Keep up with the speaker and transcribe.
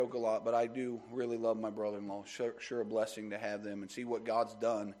joke a lot, but I do really love my brother-in-law. Sure a blessing to have them and see what God's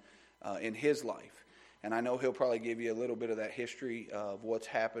done in his life. And I know he'll probably give you a little bit of that history of what's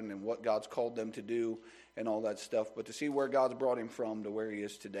happened and what God's called them to do and all that stuff. But to see where God's brought him from to where he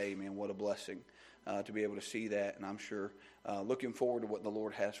is today, man, what a blessing to be able to see that. And I'm sure looking forward to what the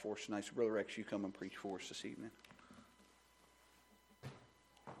Lord has for us tonight. So, Brother Rex, you come and preach for us this evening.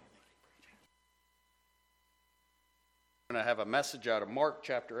 I'm going to have a message out of Mark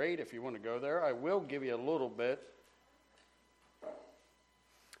chapter 8 if you want to go there. I will give you a little bit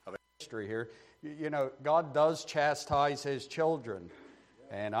of history here. You know, God does chastise his children,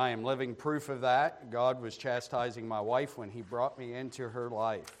 and I am living proof of that. God was chastising my wife when he brought me into her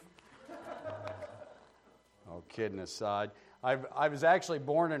life. Oh, kidding aside. I was actually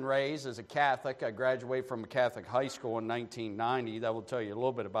born and raised as a Catholic. I graduated from a Catholic high school in 1990. That will tell you a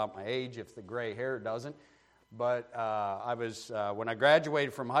little bit about my age if the gray hair doesn't. But when I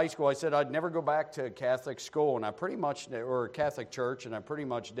graduated from high school, I said I'd never go back to a Catholic school, and or a Catholic church, and I pretty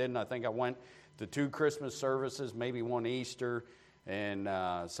much didn't. I think I went to 2 Christmas services, maybe 1 Easter, and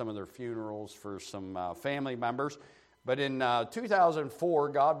some of their funerals for some family members. But in 2004,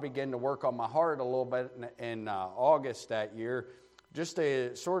 God began to work on my heart a little bit in August that year, just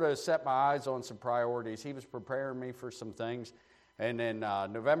to sort of set my eyes on some priorities. He was preparing me for some things. And then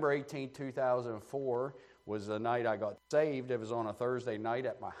November 18, 2004, was the night I got saved. It was on a Thursday night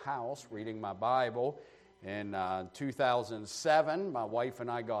at my house reading my Bible. In 2007, my wife and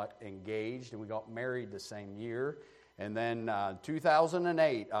I got engaged, and we got married the same year. And then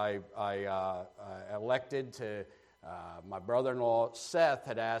 2008, I elected to, my brother-in-law Seth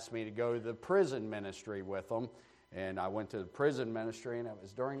had asked me to go to the prison ministry with him. And I went to the prison ministry, and it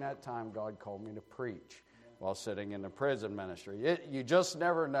was during that time God called me to preach while sitting in the prison ministry. You just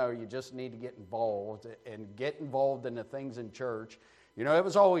never know. You just need to get involved in the things in church. You know, it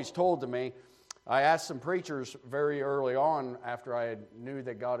was always told to me. I asked some preachers very early on after I knew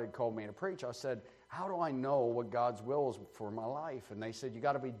that God had called me to preach. I said, how do I know what God's will is for my life? And they said, you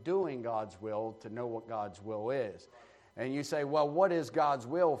got to be doing God's will to know what God's will is. And you say, well, what is God's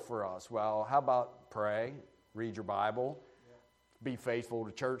will for us? Well, how about pray, read your Bible, be faithful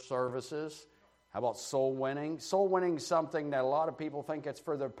to church services? How about soul winning? Soul winning is something that a lot of people think it's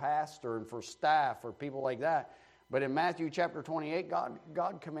for their pastor and for staff or people like that. But in Matthew chapter 28,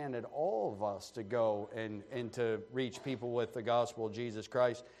 God commanded all of us to go and to reach people with the gospel of Jesus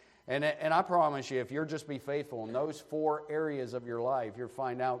Christ. And I promise you, if you'll just be faithful in those 4 areas of your life, you'll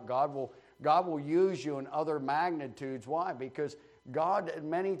find out God will use you in other magnitudes. Why? Because God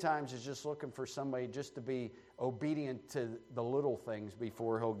many times is just looking for somebody just to be obedient to the little things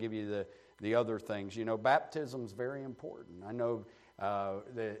before he'll give you the other things. You know, baptism's very important. I know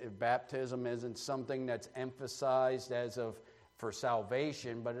baptism isn't something that's emphasized for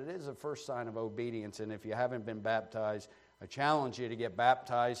salvation, but it is a first sign of obedience. And if you haven't been baptized, I challenge you to get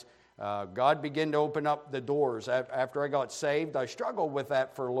baptized. God began to open up the doors. After I got saved, I struggled with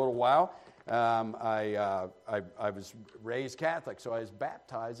that for a little while. I was raised Catholic, so I was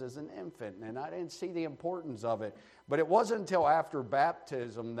baptized as an infant, and I didn't see the importance of it. But it wasn't until after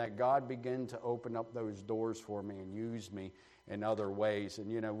baptism that God began to open up those doors for me and use me in other ways.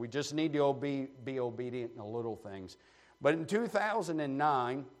 And, you know, we just need to be obedient in the little things. But in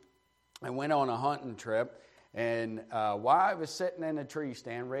 2009, I went on a hunting trip, and while I was sitting in a tree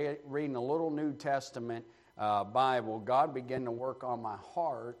stand reading a little New Testament Bible, God began to work on my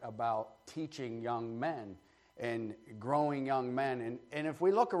heart about teaching young men and growing young men. And if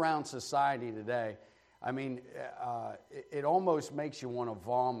we look around society today, I mean, it almost makes you want to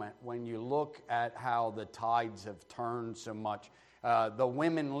vomit when you look at how the tides have turned so much. The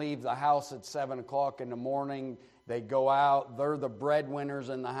women leave the house at 7 o'clock in the morning. They go out. They're the breadwinners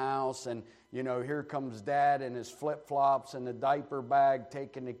in the house. And, you know, here comes Dad in his flip-flops and the diaper bag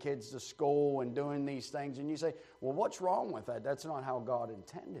taking the kids to school and doing these things. And you say, well, what's wrong with that? That's not how God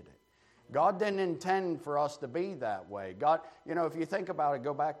intended it. God didn't intend for us to be that way. God, you know, if you think about it,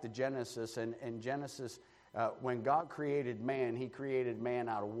 go back to Genesis. And Genesis, when God created man, he created man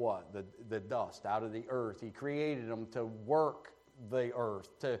out of what? The dust, out of the earth. He created him to work the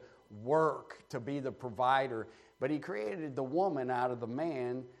earth, to work, to be the provider. But he created the woman out of the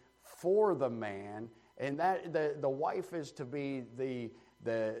man for the man. And that the wife is to be the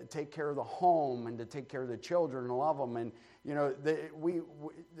take care of the home and to take care of the children and love them. And you know,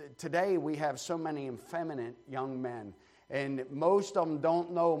 today we have so many effeminate young men, and most of them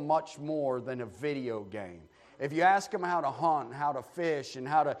don't know much more than a video game. If you ask them how to hunt, how to fish, and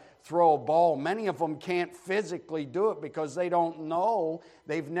how to throw a ball, many of them can't physically do it because they don't know.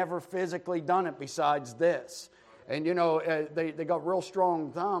 They've never physically done it besides this. And, they got real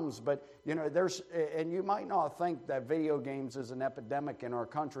strong thumbs, but, and you might not think that video games is an epidemic in our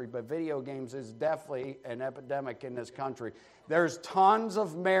country, but video games is definitely an epidemic in this country. There's tons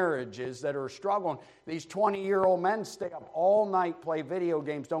of marriages that are struggling. These 20-year-old men stay up all night, play video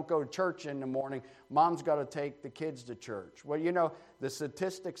games, don't go to church in the morning. Mom's got to take the kids to church. Well, the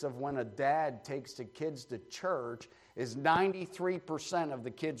statistics of when a dad takes the kids to church is 93% of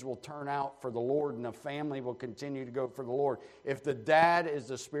the kids will turn out for the Lord, and the family will continue to go for the Lord if the dad is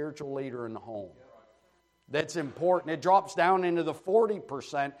the spiritual leader in the home. That's important. It drops down into the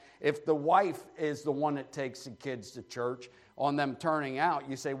 40% if the wife is the one that takes the kids to church on them turning out.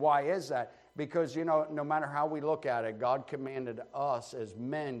 You say, why is that? Because, no matter how we look at it, God commanded us as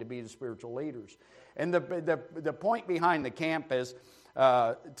men to be the spiritual leaders. And the point behind the camp is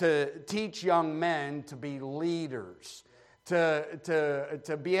to teach young men to be leaders,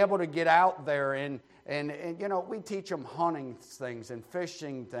 to be able to get out there and we teach them hunting things and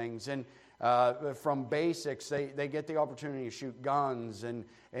fishing things, and from basics they get the opportunity to shoot guns and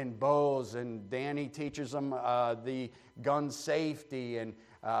bows, and Danny teaches them the gun safety, and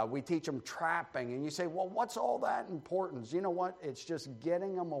we teach them trapping. And you say, well, what's all that importance? You know what? It's just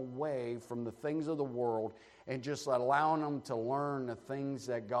getting them away from the things of the world and just allowing them to learn the things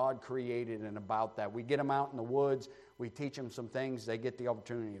that God created and about that. We get them out in the woods. We teach them some things. They get the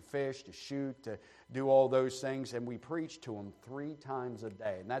opportunity to fish, to shoot, to do all those things. And we preach to them 3 times a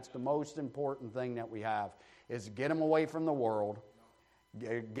day. And that's the most important thing that we have, is get them away from the world,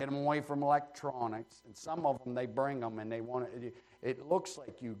 get them away from electronics. And some of them, they bring them and they want to. It looks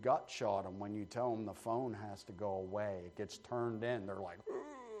like you gut shot them when you tell them the phone has to go away. It gets turned in. They're like,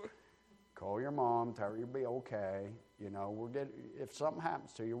 call your mom, tell her you'll be okay. If something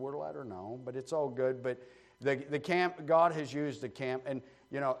happens to you, we'll let her know. But it's all good. But the camp, God has used the camp. And,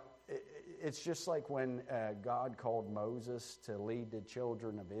 it's just like when God called Moses to lead the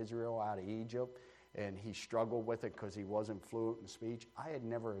children of Israel out of Egypt, and he struggled with it because he wasn't fluent in speech. I had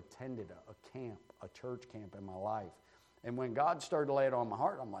never attended a camp, a church camp in my life. And when God started to lay it on my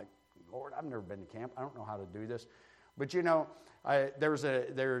heart, I'm like, Lord, I've never been to camp. I don't know how to do this. But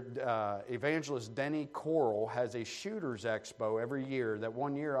evangelist Denny Coral has a shooters expo every year. That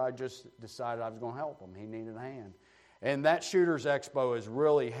one year I just decided I was going to help him. He needed a hand. And that shooters expo has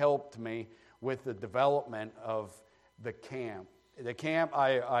really helped me with the development of the camp. The camp,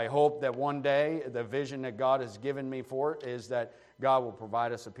 I hope that one day, the vision that God has given me for it is that God will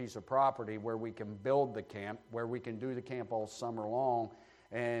provide us a piece of property where we can build the camp, where we can do the camp all summer long.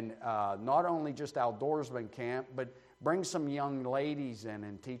 And not only just outdoorsman camp, but bring some young ladies in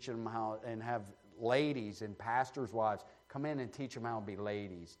and teach them how, and have ladies and pastors' wives come in and teach them how to be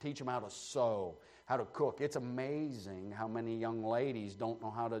ladies. Teach them how to sew, how to cook. It's amazing how many young ladies don't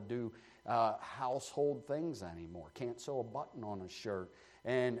know how to do household things anymore. Can't sew a button on a shirt.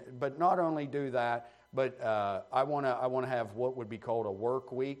 But not only do that, but I want to have what would be called a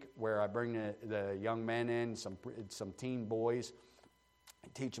work week, where I bring the young men in, some teen boys,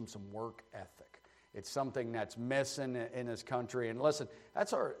 and teach them some work ethic. It's something that's missing in this country. And listen,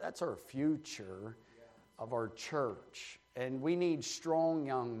 that's our future of our church. And we need strong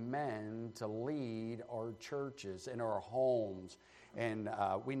young men to lead our churches and our homes. And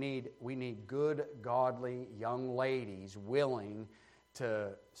we need good, godly young ladies willing to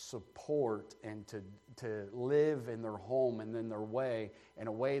support and to live in their home and in their way, in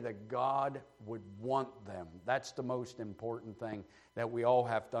a way that God would want them. That's the most important thing that we all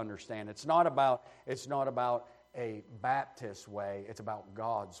have to understand. It's not about a Baptist way, it's about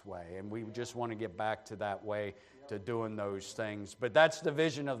God's way. And we just want to get back to that way, to doing those things. But that's the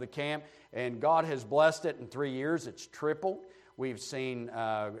vision of the camp, and God has blessed it in 3 years. It's tripled. We've seen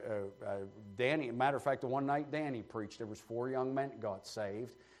Danny, matter of fact, the one night Danny preached, there was 4 young men got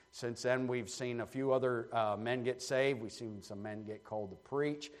saved. Since then, we've seen a few other men get saved. We've seen some men get called to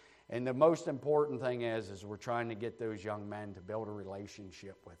preach. And the most important thing is we're trying to get those young men to build a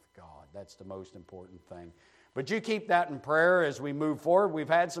relationship with God. That's the most important thing. But you keep that in prayer as we move forward. We've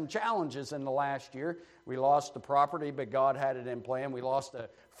had some challenges in the last year. We lost the property, but God had it in plan. We lost a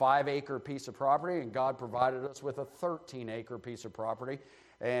 5-acre piece of property, and God provided us with a 13-acre piece of property.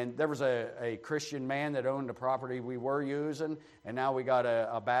 And there was a Christian man that owned the property we were using, and now we got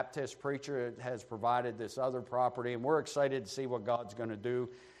a Baptist preacher that has provided this other property, and we're excited to see what God's going to do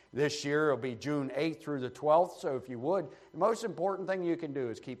this year. It'll be June 8th through the 12th, so if you would, the most important thing you can do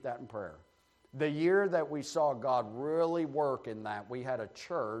is keep that in prayer. The year that we saw God really work in that, we had a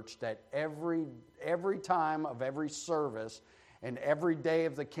church that every time of every service and every day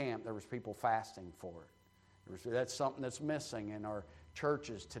of the camp, there was people fasting for it. That's something that's missing in our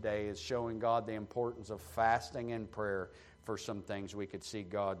churches today is showing God the importance of fasting and prayer for some things. We could see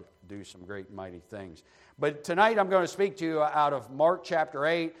God do some great and mighty things. But tonight I'm going to speak to you out of Mark chapter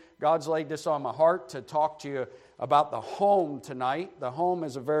 8. God's laid this on my heart to talk to you about the home tonight. The home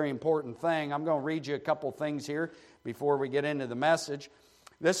is a very important thing. I'm going to read you a couple things here before we get into the message.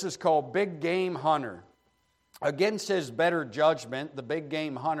 This is called Big Game Hunter. Against his better judgment, the big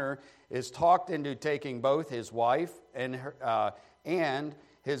game hunter is talked into taking both his wife and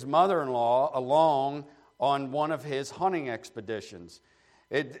his mother-in-law along on one of his hunting expeditions.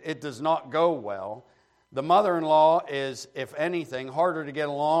 It does not go well. The mother-in-law is, if anything, harder to get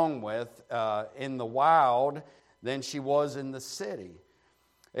along with in the wild than she was in the city.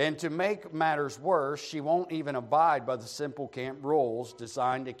 And to make matters worse, she won't even abide by the simple camp rules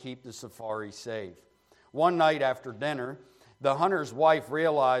designed to keep the safari safe. One night after dinner, the hunter's wife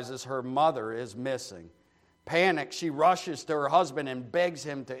realizes her mother is missing. Panicked, she rushes to her husband and begs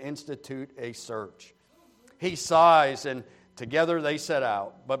him to institute a search. He sighs, and together they set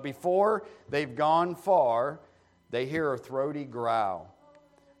out. But before they've gone far, they hear a throaty growl.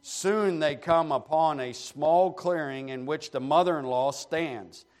 Soon they come upon a small clearing in which the mother-in-law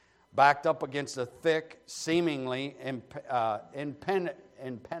stands, backed up against a thick, seemingly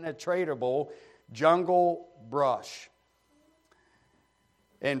impenetrable jungle brush,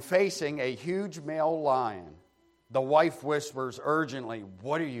 and facing a huge male lion. The wife whispers urgently,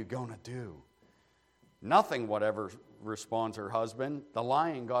 "What are you going to do?" "Nothing, whatever," responds her husband. "The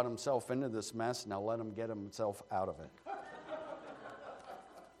lion got himself into this mess. Now let him get himself out of it."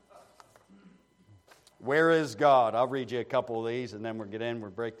 Where is God? I'll read you a couple of these and then we'll get in. We'll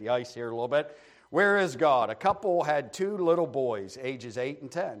break the ice here a little bit. Where is God? A couple had 2 little boys, ages 8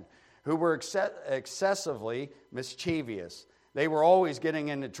 and 10, who were excessively mischievous. They were always getting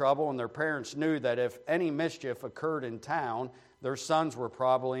into trouble, and their parents knew that if any mischief occurred in town, their sons were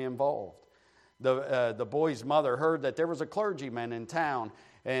probably involved. The boy's mother heard that there was a clergyman in town,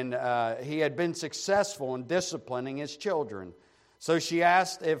 and he had been successful in disciplining his children. So she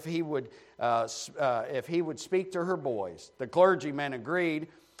asked if he would speak to her boys. The clergyman agreed,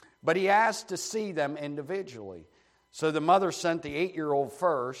 but he asked to see them individually. So the mother sent the 8-year-old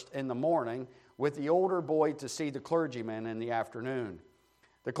first in the morning, with the older boy to see the clergyman in the afternoon.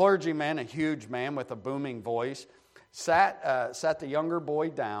 The clergyman, a huge man with a booming voice, sat the younger boy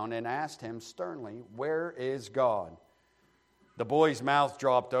down and asked him sternly, "Where is God?" The boy's mouth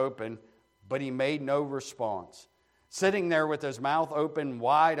dropped open, but he made no response. Sitting there with his mouth open,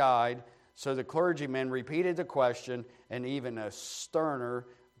 wide-eyed, so the clergyman repeated the question in even a sterner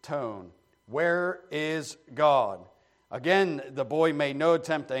tone. "Where is God?" Again, the boy made no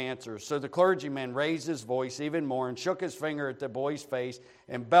attempt to answer, so the clergyman raised his voice even more and shook his finger at the boy's face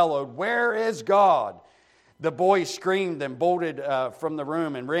and bellowed, "Where is God?" The boy screamed and bolted from the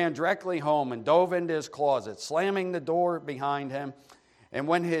room and ran directly home and dove into his closet, slamming the door behind him. And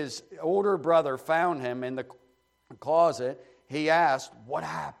when his older brother found him in the closet, he asked, "What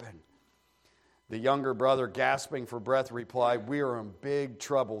happened?" The younger brother, gasping for breath, replied, "We are in big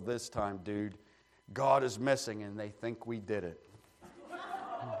trouble this time, dude. God is missing, and they think we did it."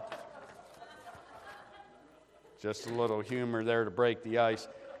 Just a little humor there to break the ice.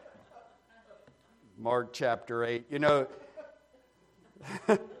 Mark chapter 8. You know,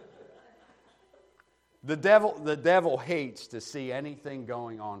 the devil hates to see anything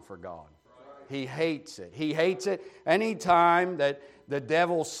going on for God. He hates it. He hates it anytime that the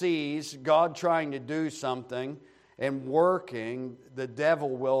devil sees God trying to do something and working, the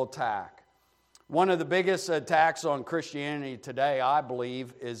devil will attack. One of the biggest attacks on Christianity today, I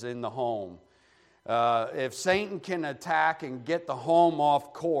believe, is in the home. If Satan can attack and get the home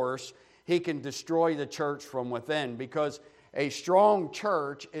off course, he can destroy the church from within, because a strong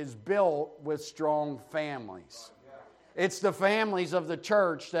church is built with strong families. It's the families of the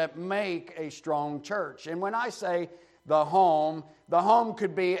church that make a strong church. And when I say the home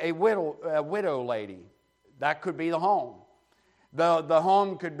could be a widow lady. That could be the home. The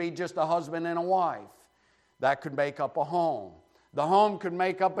home could be just a husband and a wife. That could make up a home. The home could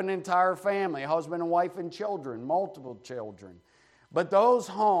make up an entire family, a husband and wife and children, multiple children. But those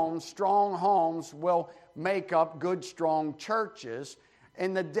homes, strong homes, will make up good, strong churches.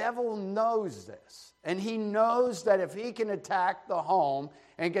 And the devil knows this. And he knows that if he can attack the home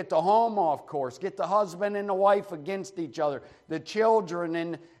and get the home off course, get the husband and the wife against each other, the children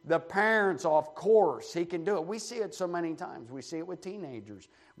and the parents off course, he can do it. We see it so many times. We see it with teenagers,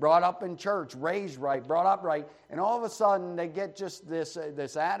 brought up in church, raised right, brought up right, and all of a sudden they get just this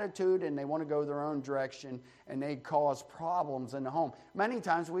attitude and they want to go their own direction, and they cause problems in the home. Many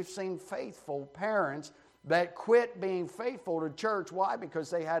times we've seen faithful parents that quit being faithful to church. Why? Because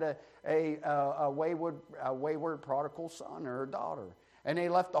they had a wayward prodigal son or daughter. And they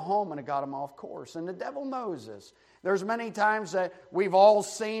left the home and it got them off course. And the devil knows this. There's many times that we've all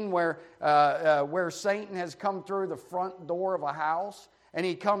seen where Satan has come through the front door of a house. And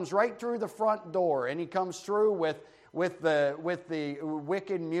he comes right through the front door. And he comes through with the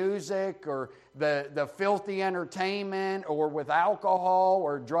wicked music or the filthy entertainment or with alcohol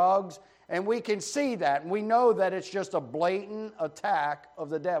or drugs. And we can see that. And we know that it's just a blatant attack of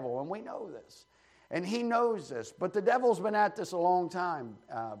the devil. And we know this. And he knows this. But the devil's been at this a long time,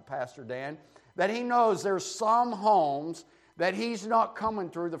 Pastor Dan, that he knows there's some homes that he's not coming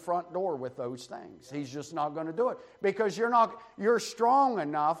through the front door with those things. He's just not going to do it. Because you're strong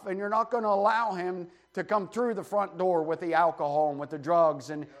enough and you're not going to allow him to come through the front door with the alcohol and with the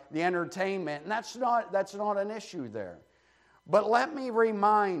drugs and the entertainment. And that's not an issue there. But let me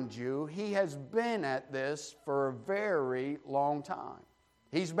remind you, he has been at this for a very long time.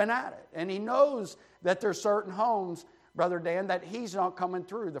 He's been at it. And he knows that there's certain homes, Brother Dan, that he's not coming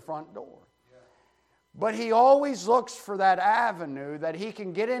through the front door. Yeah. But he always looks for that avenue that he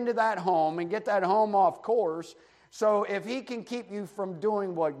can get into that home and get that home off course. So if he can keep you from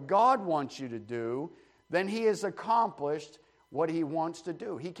doing what God wants you to do, then he has accomplished what he wants to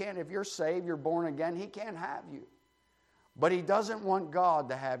do. He can't, if you're saved, you're born again, he can't have you. But he doesn't want God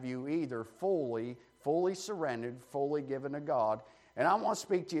to have you either fully surrendered, fully given to God. And I want to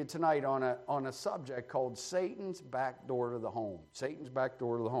speak to you tonight on a subject called Satan's backdoor to the home. Satan's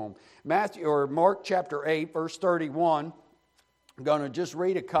backdoor to the home. Mark chapter 8, verse 31. I'm going to just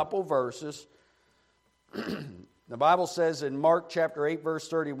read a couple verses. The Bible says in Mark chapter 8, verse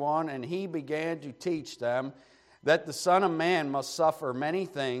 31, and he began to teach them that the Son of Man must suffer many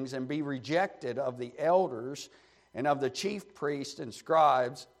things and be rejected of the elders and of the chief priests and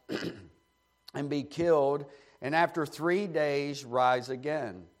scribes and be killed, and after 3 days rise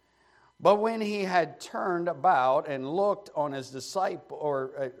again. But when he had turned about and looked on his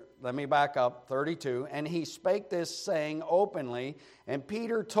disciple, let me back up, 32, and he spake this saying openly, and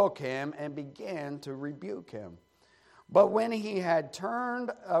Peter took him and began to rebuke him. But when he had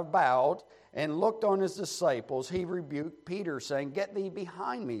turned about and looked on his disciples, he rebuked Peter, saying, Get thee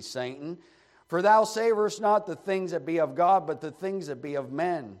behind me, Satan, for thou savorest not the things that be of God, but the things that be of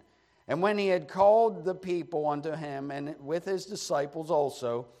men. And when he had called the people unto him, and with his disciples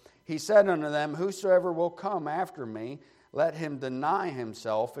also, he said unto them, Whosoever will come after me, let him deny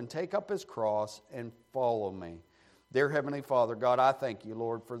himself, and take up his cross, and follow me. Dear Heavenly Father, God, I thank you,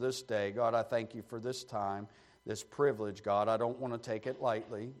 Lord, for this day. God, I thank you for this time, this privilege, God. I don't want to take it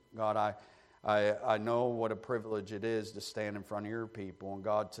lightly. God, I know what a privilege it is to stand in front of your people. And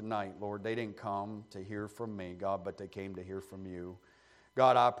God, tonight, Lord, they didn't come to hear from me, God, but they came to hear from you.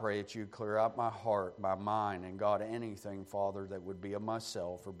 God, I pray that you clear out my heart, my mind, and God, anything, Father, that would be of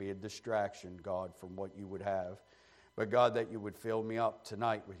myself or be a distraction, God, from what you would have. But God, that you would fill me up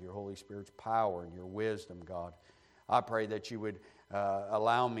tonight with your Holy Spirit's power and your wisdom, God. I pray that you would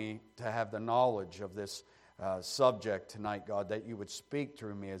allow me to have the knowledge of this subject tonight, God, that you would speak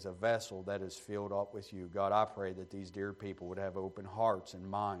through me as a vessel that is filled up with you. God, I pray that these dear people would have open hearts and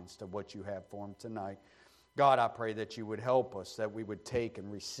minds to what you have for them tonight. God, I pray that you would help us, that we would take and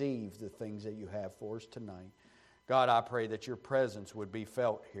receive the things that you have for us tonight. God, I pray that your presence would be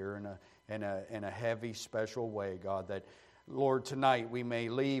felt here in a heavy, special way, God, that, Lord, tonight we may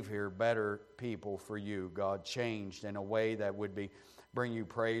leave here better people for you, God, changed in a way that would bring you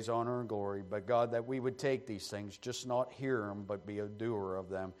praise, honor, and glory. But, God, that we would take these things, just not hear them, but be a doer of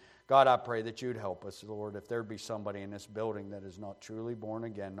them. God, I pray that you'd help us, Lord, if there be somebody in this building that is not truly born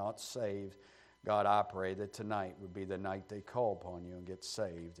again, not saved, God, I pray that tonight would be the night they call upon you and get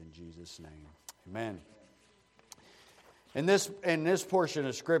saved in Jesus' name. Amen. In this portion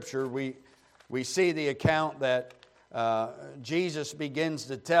of Scripture, we see the account that Jesus begins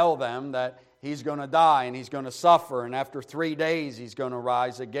to tell them that he's going to die and he's going to suffer, and after 3 days he's going to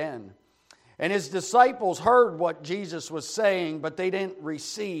rise again. And his disciples heard what Jesus was saying, but they didn't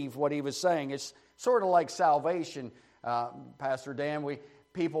receive what he was saying. It's sort of like salvation, Pastor Dan.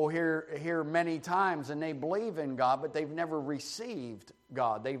 People hear many times and they believe in God, but they've never received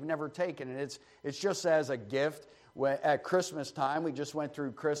God. They've never taken it. It's just as a gift. At Christmas time, we just went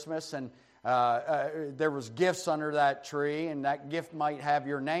through Christmas, and there was gifts under that tree, and that gift might have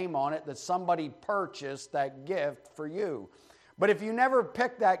your name on it, that somebody purchased that gift for you. But if you never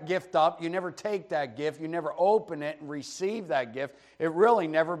pick that gift up, you never take that gift, you never open it and receive that gift, it really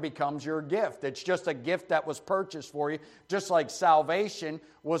never becomes your gift. It's just a gift that was purchased for you, just like salvation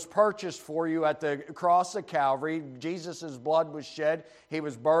was purchased for you at the cross of Calvary. Jesus' blood was shed, he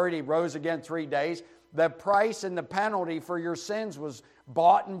was buried, he rose again 3 days. the price and the penalty for your sins was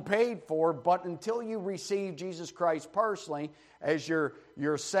bought and paid for, but until you receive Jesus Christ personally as your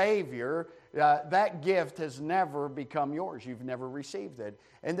Savior, that gift has never become yours. You've never received it.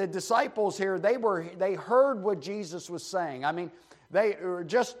 And the disciples here, they heard what Jesus was saying. I mean, they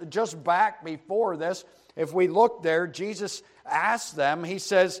just back before this, if we look there, Jesus asked them, he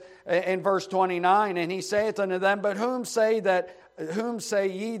says in verse 29, and he saith unto them, but whom say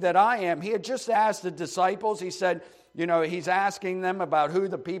ye that I am? He had just asked the disciples. He said, he's asking them about who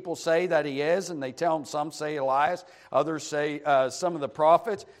the people say that he is, and they tell him some say Elias, others say some of the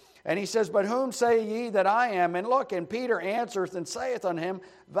prophets. And he says, but whom say ye that I am? And look, and Peter answereth and saith unto him,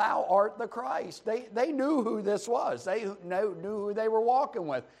 thou art the Christ. They knew who this was. They knew who they were walking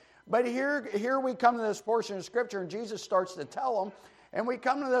with. But here we come to this portion of Scripture, and Jesus starts to tell them. And we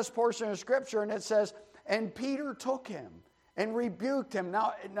come to this portion of Scripture, and it says, and Peter took him and rebuked him.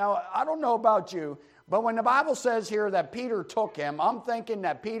 Now, I don't know about you, but when the Bible says here that Peter took him, I'm thinking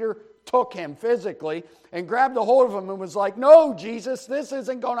that Peter took him physically and grabbed a hold of him and was like, no, Jesus, this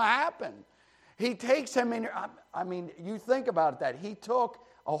isn't going to happen. He takes him in. I mean, you think about that. He took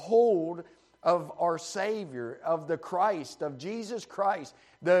a hold of our Savior, of the Christ, of Jesus Christ,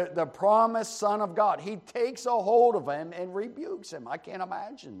 the promised Son of God. He takes a hold of him and rebukes him. I can't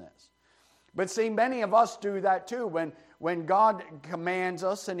imagine this. But see, many of us do that too. When God commands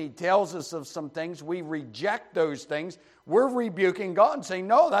us and He tells us of some things, we reject those things. We're rebuking God and saying,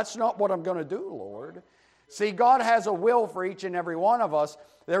 no, that's not what I'm going to do, Lord. See, God has a will for each and every one of us.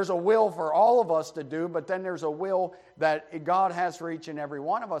 There's a will for all of us to do, but then there's a will that God has for each and every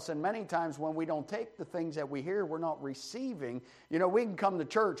one of us. And many times when we don't take the things that we hear, we're not receiving. We can come to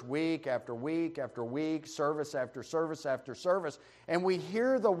church week after week after week, service after service after service, and we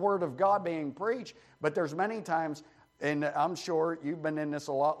hear the Word of God being preached, but there's many times, and I'm sure you've been in this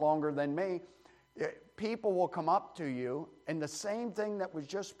a lot longer than me, people will come up to you, and the same thing that was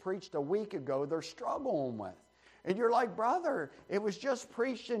just preached a week ago, they're struggling with. And you're like, brother, it was just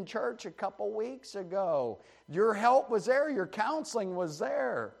preached in church a couple weeks ago. Your help was there. Your counseling was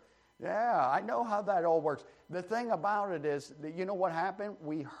there. Yeah, I know how that all works. The thing about it is, that you know what happened?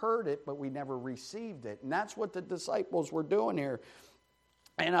 We heard it, but we never received it. And that's what the disciples were doing here.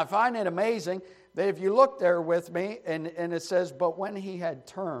 And I find it amazing that if you look there with me, and it says, but when he had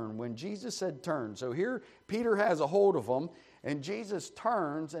turned, when Jesus had turned. So here, Peter has a hold of him, and Jesus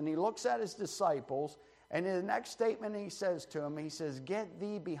turns, and he looks at his disciples, and in the next statement he says to him, he says, get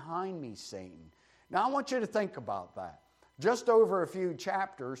thee behind me, Satan. Now I want you to think about that. Just over a few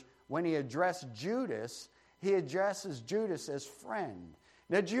chapters, when he addressed Judas, he addresses Judas as friend.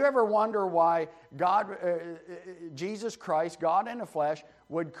 Now, did you ever wonder why Jesus Christ, God in the flesh,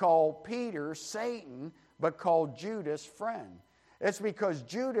 would call Peter Satan, but called Judas friend? It's because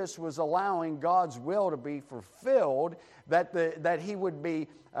Judas was allowing God's will to be fulfilled, that he would be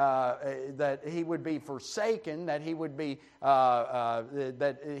forsaken, that he would be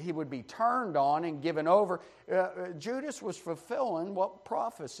turned on and given over. Judas was fulfilling what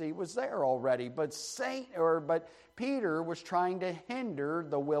prophecy was there already, but Peter was trying to hinder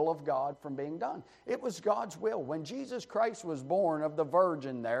the will of God from being done. It was God's will. When Jesus Christ was born of the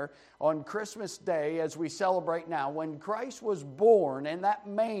Virgin there on Christmas Day, as we celebrate now, when Christ was born in that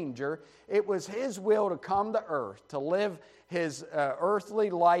manger, it was His will to come to earth, to live His earthly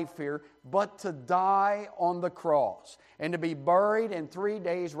life here, but to die on the cross and to be buried and 3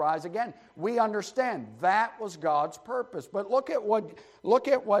 days rise again. We understand that was God's purpose. But look at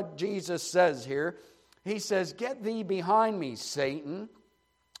what Jesus says here. He says, get thee behind me, Satan,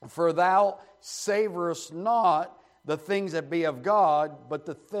 for thou savorest not the things that be of God, but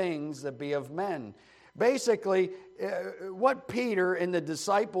the things that be of men. Basically, what Peter and the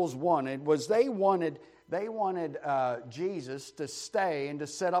disciples wanted was they wanted Jesus to stay and to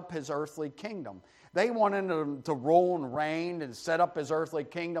set up His earthly kingdom. They wanted Him to rule and reign and set up His earthly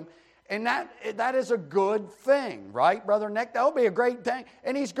kingdom. And that is a good thing, right, Brother Nick? That would be a great thing.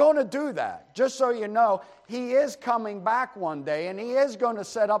 And He's going to do that. Just so you know, He is coming back one day, and He is going to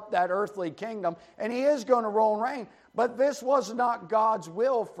set up that earthly kingdom, and He is going to rule and reign. But this was not God's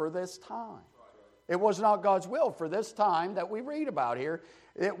will for this time. It was not God's will for this time that we read about here.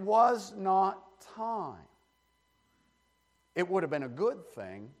 It was not time. It would have been a good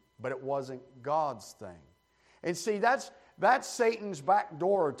thing, but it wasn't God's thing. And see, that's Satan's back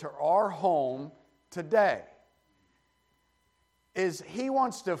door to our home today. Is he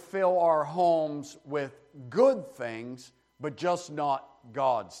wants to fill our homes with good things, but just not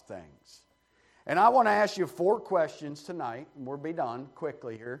God's things. And I want to ask you 4 questions tonight, and we'll be done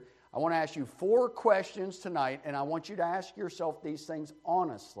quickly here. I want to ask you 4 questions tonight, and I want you to ask yourself these things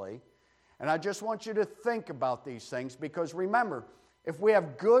honestly. And I just want you to think about these things, because remember, if we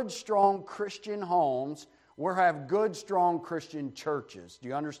have good, strong Christian homes, we'll have good, strong Christian churches. Do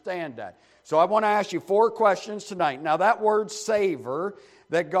you understand that? So I want to ask you 4 questions tonight. Now, that word savor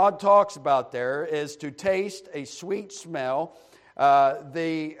that God talks about there is to taste a sweet smell.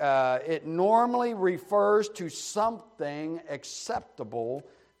 It normally refers to something acceptable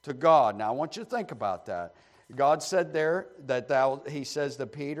to God. Now, I want you to think about that. God said there that He says to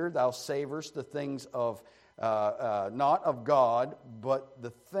Peter, thou savorest the things of, not of God, but the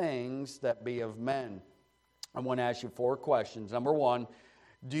things that be of men. I want to ask you 4 questions. Number 1,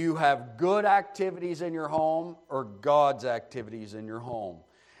 do you have good activities in your home or God's activities in your home?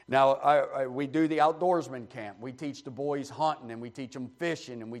 Now, we do the outdoorsman camp. We teach the boys hunting, and we teach them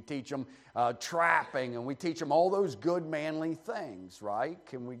fishing, and we teach them trapping, and we teach them all those good manly things, right?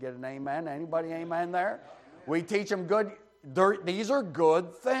 Can we get an amen? Anybody amen there? We teach them good. These are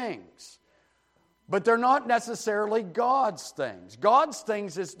good things. But they're not necessarily God's things. God's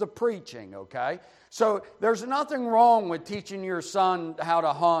things is the preaching, okay? So there's nothing wrong with teaching your son how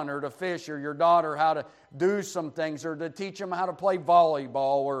to hunt or to fish, or your daughter how to do some things, or to teach them how to play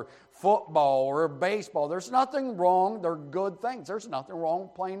volleyball or football or baseball. There's nothing wrong. They're good things. There's nothing wrong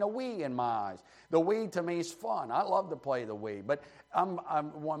with playing the Wii in my eyes. The Wii to me is fun. I love to play the Wii. But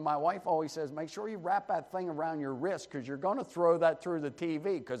when my wife always says, make sure you wrap that thing around your wrist, because you're going to throw that through the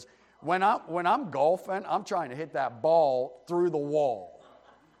TV. Because when I'm golfing, I'm trying to hit that ball through the wall.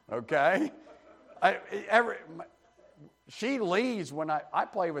 Okay? She leaves when I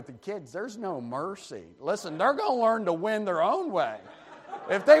play with the kids. There's no mercy. Listen, they're going to learn to win their own way.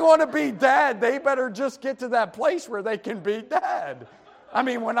 If they want to be dad, they better just get to that place where they can be dad. I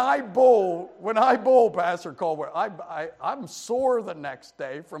mean, when I bowl, Pastor Colbert, I'm sore the next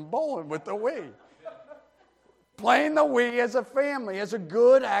day from bowling with the Wii. Playing the Wii as a family is a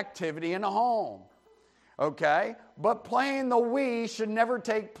good activity in a home. Okay? But playing the Wii should never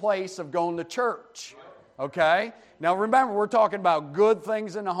take place of going to church. Okay? Now remember, we're talking about good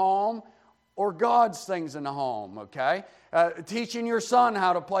things in the home or God's things in the home. Okay? Teaching your son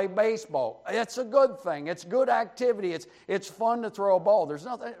how to play baseball. It's a good thing. It's good activity. It's fun to throw a ball. There's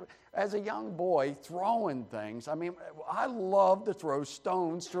nothing, as a young boy, throwing things. I mean, I loved to throw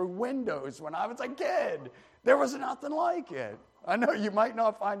stones through windows when I was a kid. There was nothing like it. I know you might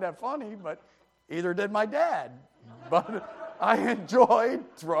not find that funny, but either did my dad. But I enjoyed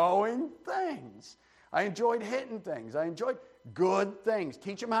throwing things. I enjoyed hitting things. I enjoyed good things.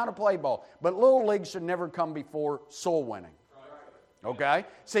 Teach them how to play ball. But Little League should never come before soul winning. Okay?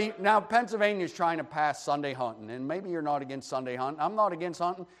 See, now Pennsylvania is trying to pass Sunday hunting. And maybe you're not against Sunday hunting. I'm not against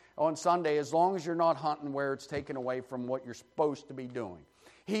hunting on Sunday as long as you're not hunting where it's taken away from what you're supposed to be doing.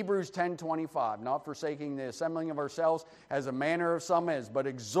 Hebrews 10:25, not forsaking the assembling of ourselves as a manner of some is, but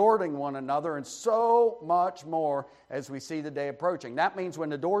exhorting one another, and so much more as we see the day approaching. That means when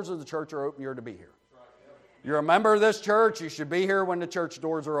the doors of the church are open, you're to be here. You're a member of this church, you should be here when the church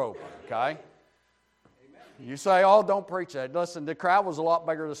doors are open, okay? You say, oh, don't preach that. Listen, the crowd was a lot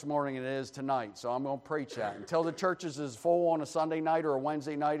bigger this morning than it is tonight, so I'm going to preach that. Until the church is as full on a Sunday night or a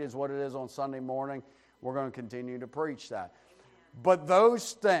Wednesday night as what it is on Sunday morning, we're going to continue to preach that. But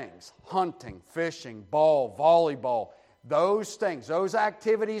those things, hunting, fishing, ball, volleyball, those things, those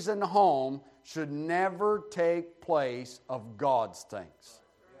activities in the home should never take place of God's things.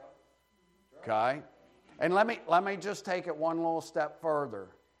 Okay? And let me just take it one little step further.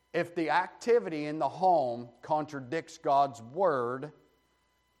 If the activity in the home contradicts God's word,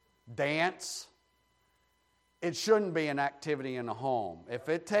 dance, it shouldn't be an activity in the home. If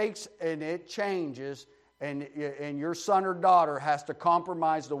it takes and it changes, and your son or daughter has to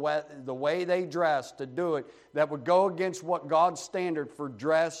compromise the way they dress to do it, that would go against what God's standard for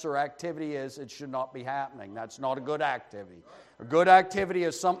dress or activity is, it should not be happening. That's not a good activity. A good activity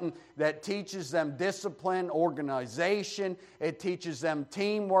is something that teaches them discipline, organization, it teaches them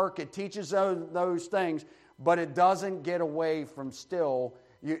teamwork, it teaches those things, but it doesn't get away from still.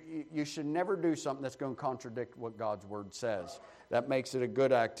 You should never do something that's going to contradict what God's word says. That makes it a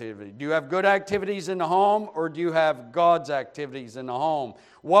good activity. Do you have good activities in the home, or do you have God's activities in the home?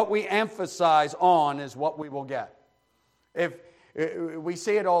 What we emphasize on is what we will get. If we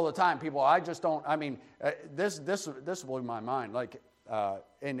see it all the time, people, this blew my mind. Like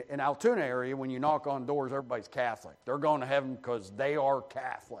in Altoona area, when you knock on doors, everybody's Catholic. They're going to heaven because they are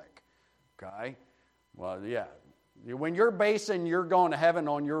Catholic. Okay? Well, yeah. When you're basing you're going to heaven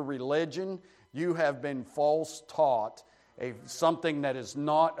on your religion, you have been false taught something that is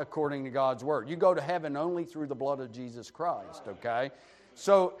not according to God's word. You go to heaven only through the blood of Jesus Christ, okay?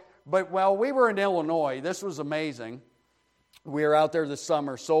 So, but while we were in Illinois, this was amazing. We were out there this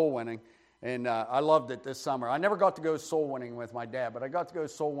summer soul winning, And I loved it this summer. I never got to go soul winning with my dad, but I got to go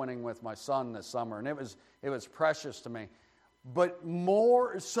soul winning with my son this summer, and it was precious to me. But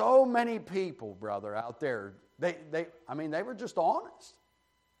so many people, brother, out there, they were just honest.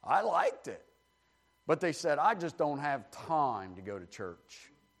 I liked it. But they said, I just don't have time to go to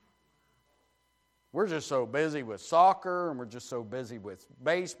church. We're just so busy with soccer, and we're just so busy with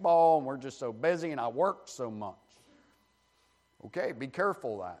baseball, and we're just so busy, and I work so much. Okay, be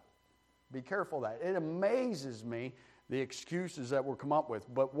careful of that. Be careful of that. It amazes me, the excuses that we'll come up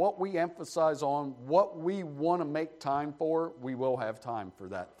with. But what we emphasize on, what we want to make time for, we will have time for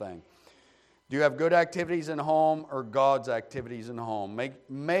that thing. Do you have good activities in the home or God's activities in the home?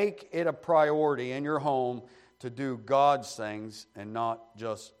 Make it a priority in your home to do God's things and not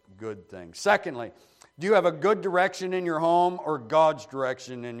just good things. Secondly, do you have a good direction in your home or God's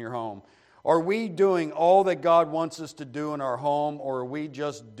direction in your home? Are we doing all that God wants us to do in our home, or are we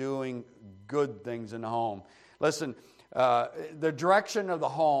just doing good things in the home? Listen, the direction of the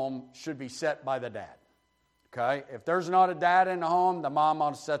home should be set by the dad. Okay? If there's not a dad in the home, the mom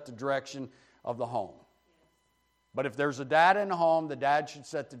ought to set the direction of the home. But if there's a dad in the home, the dad should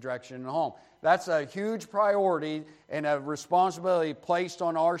set the direction in the home. That's a huge priority and a responsibility placed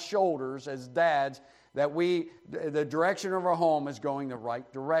on our shoulders as dads, that the direction of our home is going the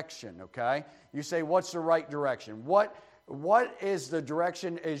right direction, okay? You say, what's the right direction? What is the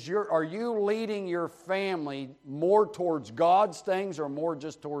direction? Are you leading your family more towards God's things or more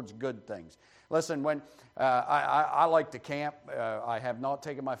just towards good things? Listen, when I like to camp. I have not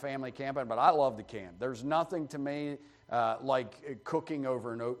taken my family camping, but I love to camp. There's nothing to me like cooking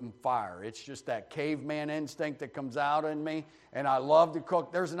over an open fire. It's just that caveman instinct that comes out in me, and I love to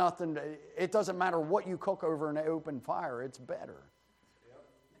cook. There's nothing, it doesn't matter what you cook over an open fire, it's better.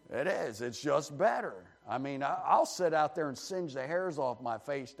 It is. It's just better. I mean, I'll sit out there and singe the hairs off my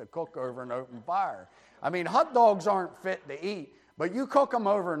face to cook over an open fire. I mean, hot dogs aren't fit to eat, but you cook them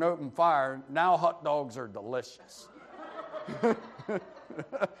over an open fire, now hot dogs are delicious.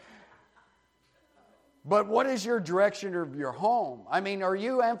 But what is your direction of your home? I mean, are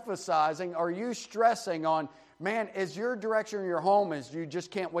you emphasizing, are you stressing on, man, is your direction of your home is you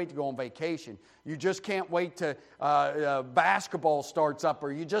just can't wait to go on vacation. You just can't wait to basketball starts up,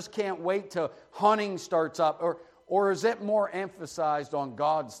 or you just can't wait till hunting starts up, or is it more emphasized on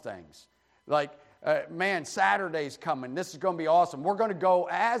God's things? Like, man, Saturday's coming. This is going to be awesome. We're going to go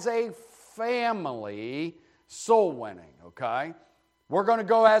as a family soul winning, okay? We're going to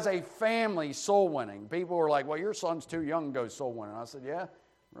go as a family soul winning. People were like, well, your son's too young to go soul winning. I said, yeah,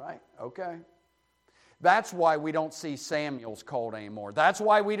 right, okay. That's why we don't see Samuel's called anymore. That's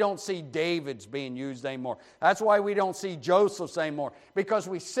why we don't see David's being used anymore. That's why we don't see Joseph's anymore. Because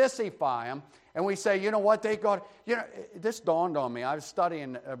we sissify them and we say, you know what, they got, you know, this dawned on me. I was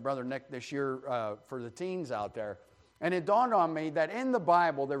studying Brother Nick this year for the teens out there. And it dawned on me that in the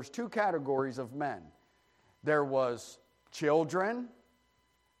Bible there was two categories of men. There was children,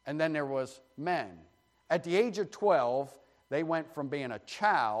 and then there was men. At the age of 12, they went from being a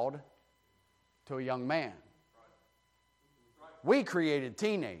child to a young man. We created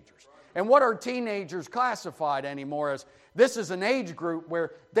teenagers. And what are teenagers classified anymore as? This is an age group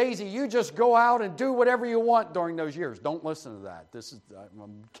where, Daisy, you just go out and do whatever you want during those years. Don't listen to that.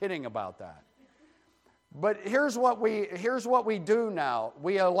 I'm kidding about that. But here's what we do now.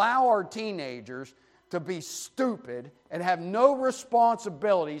 We allow our teenagers to be stupid and have no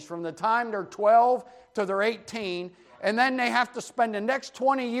responsibilities from the time they're 12 to they're 18, and then they have to spend the next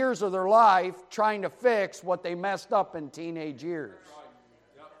 20 years of their life trying to fix what they messed up in teenage years.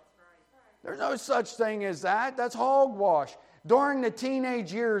 There's no such thing as that. That's hogwash. During the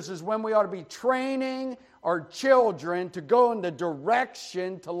teenage years is when we ought to be training our children to go in the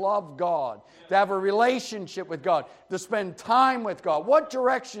direction to love God, to have a relationship with God, to spend time with God. What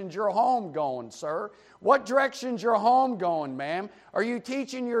direction's your home going, sir? What direction's your home going, ma'am? Are you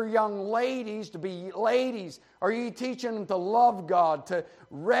teaching your young ladies to be ladies? Are you teaching them to love God, to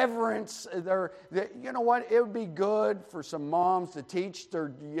reverence you know what? It would be good for some moms to teach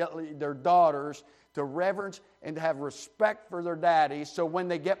their daughters to reverence and to have respect for their daddies, so when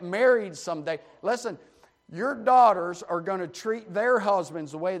they get married someday, listen, your daughters are going to treat their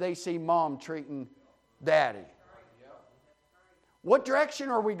husbands the way they see mom treating daddy. What direction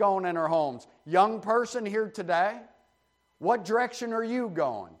are we going in our homes? Young person here today, what direction are you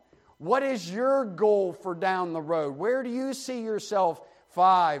going? What is your goal for down the road? Where do you see yourself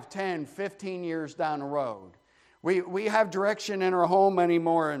 5, 10, 15 years down the road? We have direction in our home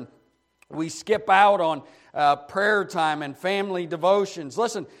anymore, and we skip out on prayer time and family devotions.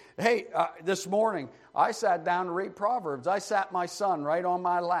 Listen, hey, this morning, I sat down to read Proverbs. I sat my son right on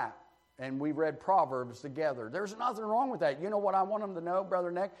my lap. and we read Proverbs together. There's nothing wrong with that. You know what I want them to know,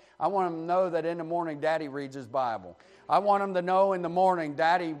 Brother Nick? I want them to know that in the morning, Daddy reads his Bible. I want them to know in the morning,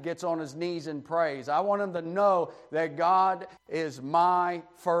 Daddy gets on his knees and prays. I want them to know that God is my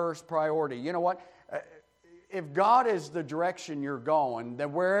first priority. You know what? If God is the direction you're going,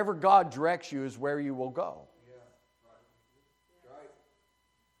 then wherever God directs you is where you will go.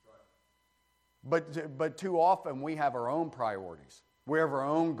 But too often we have our own priorities. We have our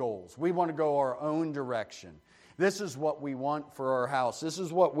own goals. We want to go our own direction. This is what we want for our house. This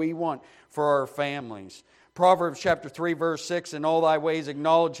is what we want for our families. Proverbs chapter 3, verse 6, in all thy ways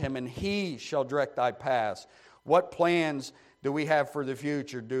acknowledge him, and he shall direct thy paths. What plans do we have for the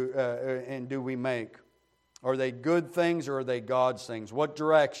future do we make? Are they good things or are they God's things? What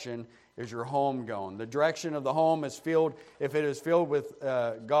direction is your home going? The direction of the home is filled, if it is filled with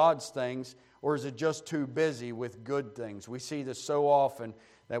God's things, or is it just too busy with good things? We see this so often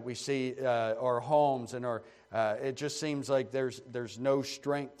that we see our homes and it just seems like there's no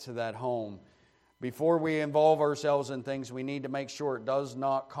strength to that home. Before we involve ourselves in things, we need to make sure it does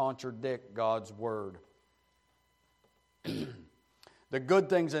not contradict God's Word. The good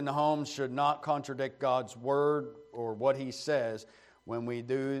things in the home should not contradict God's Word or what He says. When we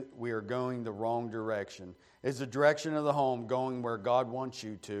do, we are going the wrong direction. Is the direction of the home going where God wants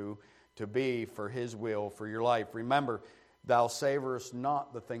you to be for His will for your life? Remember, thou savorest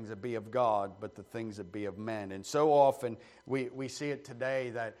not the things that be of God, but the things that be of men. And so often we see it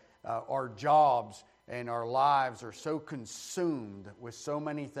today that our jobs and our lives are so consumed with so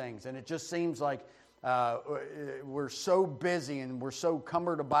many things. And it just seems like we're so busy and we're so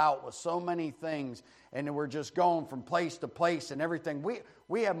cumbered about with so many things. And we're just going from place to place and everything.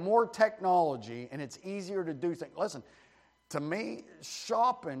 We have more technology and it's easier to do things. Listen, to me,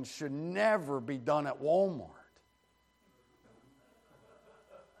 shopping should never be done at Walmart.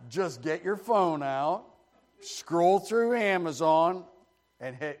 Just get your phone out, scroll through Amazon,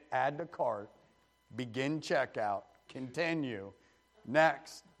 and hit add to cart. Begin checkout. Continue.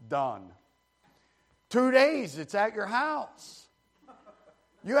 Next. Done. 2 days, it's at your house.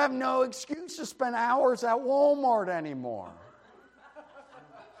 You have no excuse to spend hours at Walmart anymore.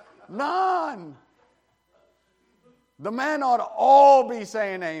 None. The men ought to all be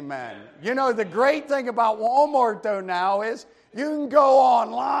saying amen. You know, the great thing about Walmart, though, now is you can go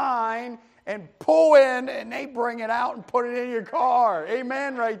online and pull in, and they bring it out and put it in your car.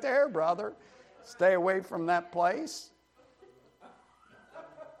 Amen right there, brother. Stay away from that place.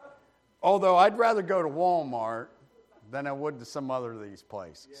 Although I'd rather go to Walmart than I would to some other of these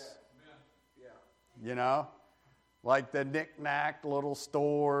places. Yeah. You know? Like the knick-knack little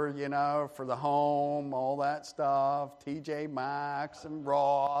store, you know, for the home, all that stuff. TJ Maxx and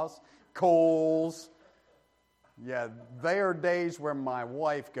Ross, Kohl's. Yeah, there are days where my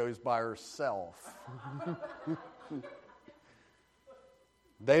wife goes by herself.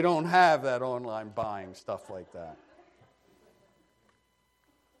 They don't have that online buying, stuff like that.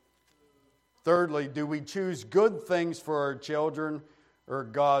 Thirdly, do we choose good things for our children or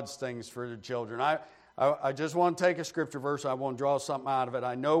God's things for the children? I just want to take a scripture verse. I want to draw something out of it.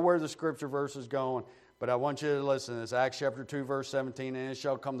 I know where the scripture verse is going, but I want you to listen to this. Acts chapter 2, verse 17, and it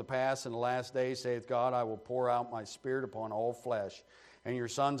shall come to pass in the last days, saith God, I will pour out my spirit upon all flesh. And your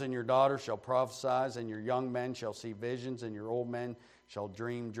sons and your daughters shall prophesy, and your young men shall see visions, and your old men shall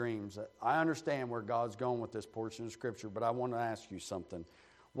dream dreams. I understand where God's going with this portion of Scripture, but I want to ask you something.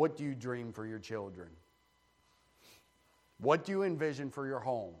 What do you dream for your children? What do you envision for your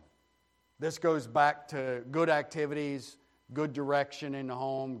home? This goes back to good activities, good direction in the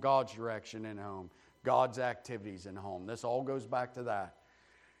home, God's direction in the home, God's activities in the home. This all goes back to that.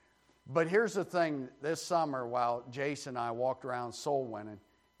 But here's the thing. This summer, while Jason and I walked around soul winning,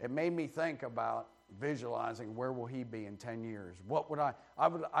 it made me think about visualizing where will he be in 10 years. What would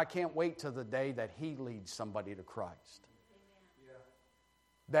I can't wait till the day that he leads somebody to Christ. Yeah.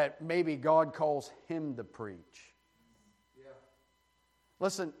 That maybe God calls him to preach. Yeah.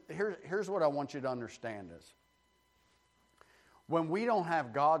 Listen, here's what I want you to understand is, when we don't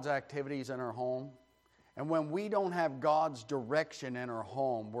have God's activities in our home, and when we don't have God's direction in our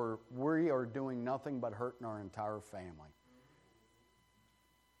home, we are doing nothing but hurting our entire family.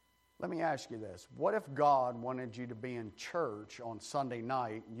 Let me ask you this. What if God wanted you to be in church on Sunday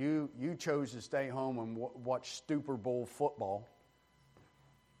night? You chose to stay home and watch Super Bowl football.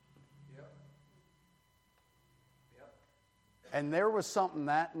 Yep. And there was something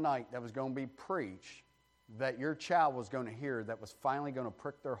that night that was going to be preached that your child was going to hear that was finally going to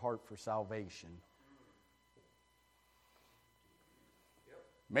prick their heart for salvation.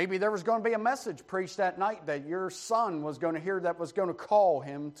 Maybe there was going to be a message preached that night that your son was going to hear that was going to call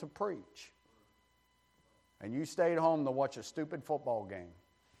him to preach. And you stayed home to watch a stupid football game.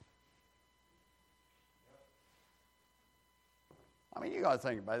 I mean, you got to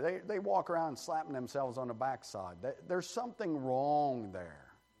think about it. They walk around slapping themselves on the backside. There's something wrong there.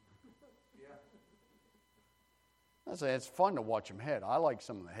 I say it's fun to watch them hit. I like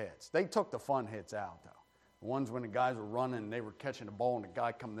some of the hits. They took the fun hits out, though. The ones when the guys were running and they were catching the ball and the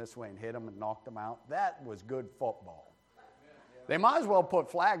guy come this way and hit them and knocked them out. That was good football. They might as well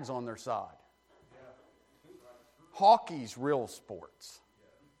put flags on their side. Hockey's real sports.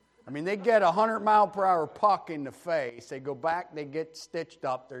 I mean, they get a 100-mile-per-hour puck in the face. They go back, they get stitched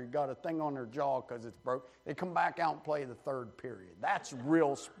up. They've got a thing on their jaw because it's broke. They come back out and play the third period. That's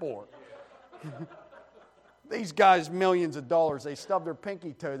real sport. These guys, millions of dollars, they stub their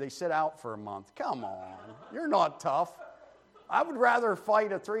pinky toe, they sit out for a month. Come on, you're not tough. I would rather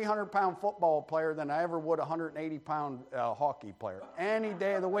fight a 300-pound football player than I ever would a 180-pound hockey player. Any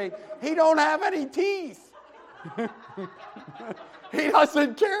day of the week. He don't have any teeth. He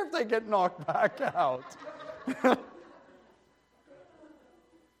doesn't care if they get knocked back out.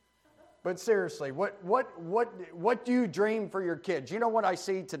 But seriously, what do you dream for your kids? You know what I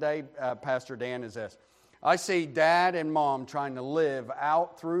see today, Pastor Dan, is this. I see dad and mom trying to live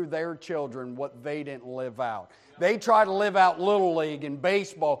out through their children what they didn't live out. They try to live out Little League and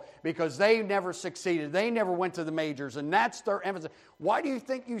baseball because they never succeeded. They never went to the majors, and that's their emphasis. Why do you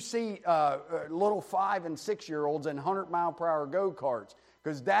think you see little 5- and 6-year-olds in 100-mile-per-hour go-karts?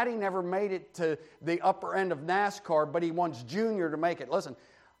 Because daddy never made it to the upper end of NASCAR, but he wants junior to make it. Listen,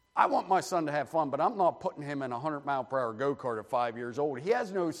 I want my son to have fun, but I'm not putting him in a 100-mile-per-hour go-kart at 5 years old. He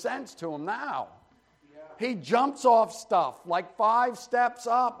has no sense to him now. He jumps off stuff like 5 steps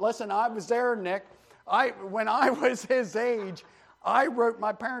up. Listen, I was there, Nick. When I was his age,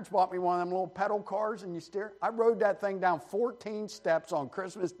 my parents bought me one of them little pedal cars and you steer. I rode that thing down 14 steps on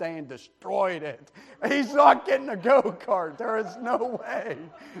Christmas Day and destroyed it. He's not getting a go-kart. There is no way.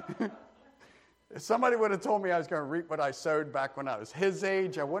 If somebody would have told me I was going to reap what I sowed back when I was his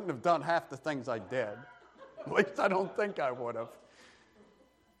age, I wouldn't have done half the things I did. At least I don't think I would have.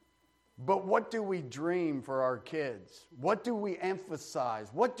 But what do we dream for our kids? What do we emphasize?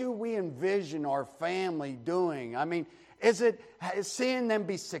 What do we envision our family doing? I mean, is seeing them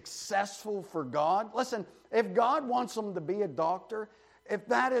be successful for God? Listen, if God wants them to be a doctor, if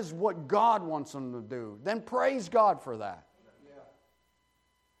that is what God wants them to do, then praise God for that. Yeah.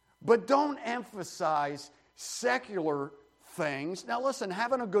 But don't emphasize secular things. Now listen,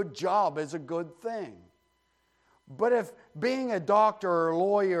 having a good job is a good thing. But if being a doctor or a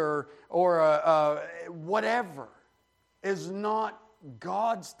lawyer or whatever is not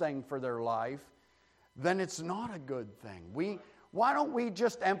God's thing for their life, then it's not a good thing. Why don't we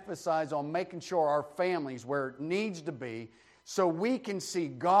just emphasize on making sure our family's where it needs to be so we can see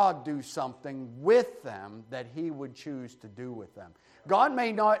God do something with them that He would choose to do with them. God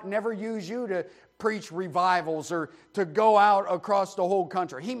may never use you to preach revivals or to go out across the whole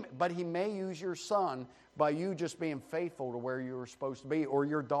country, but He may use your son by you just being faithful to where you were supposed to be, or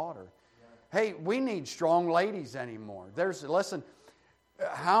your daughter. Yeah. Hey, we need strong ladies anymore. Listen,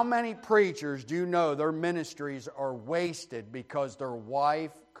 how many preachers do you know their ministries are wasted because their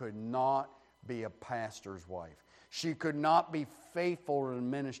wife could not be a pastor's wife? She could not be faithful to the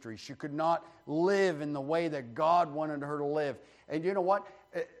ministry. She could not live in the way that God wanted her to live. And you know what?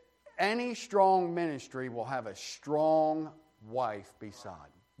 Any strong ministry will have a strong wife beside.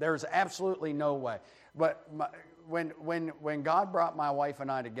 There's absolutely no way. But when God brought my wife and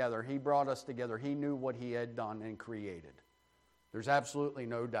I together, He brought us together. He knew what He had done and created. There's absolutely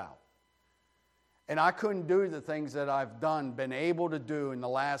no doubt. And I couldn't do the things that I've been able to do in the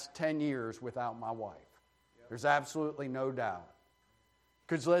last 10 years without my wife. Yep. There's absolutely no doubt.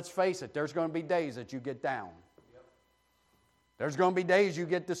 Because let's face it, there's going to be days that you get down. Yep. There's going to be days you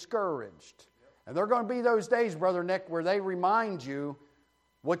get discouraged. Yep. And there are going to be those days, Brother Nick, where they remind you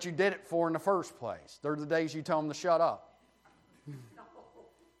what you did it for in the first place. They're the days you tell them to shut up.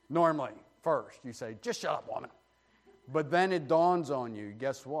 Normally, first, you say, just shut up, woman. But then it dawns on you,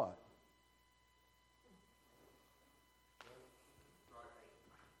 guess what?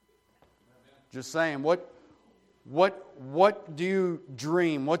 Just saying, what do you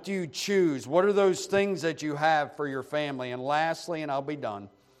dream? What do you choose? What are those things that you have for your family? And lastly, and I'll be done,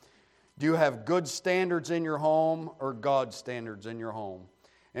 do you have good standards in your home or God's standards in your home?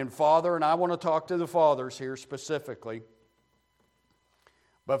 And Father, and I want to talk to the fathers here specifically,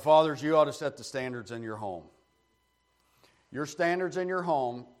 but fathers, you ought to set the standards in your home. Your standards in your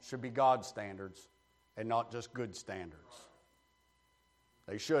home should be God's standards and not just good standards.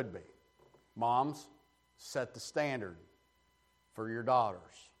 They should be. Moms, set the standard for your daughters.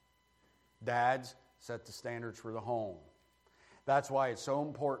 Dads, set the standards for the home. That's why it's so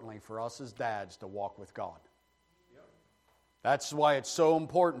importantly for us as dads to walk with God. That's why it's so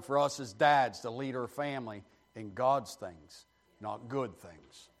important for us as dads to lead our family in God's things, not good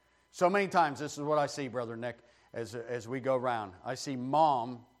things. So many times, this is what I see, Brother Nick, as we go around. I see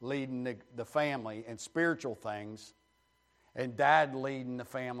mom leading the family in spiritual things and dad leading the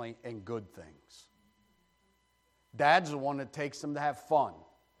family in good things. Dad's the one that takes them to have fun.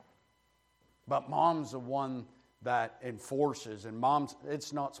 But mom's the one that enforces. And mom's,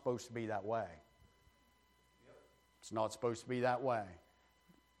 it's not supposed to be that way. It's not supposed to be that way.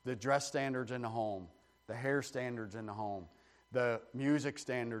 The dress standards in the home, the hair standards in the home, the music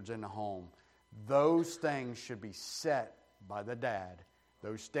standards in the home, those things should be set by the dad.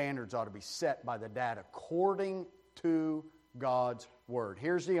 Those standards ought to be set by the dad according to God's Word.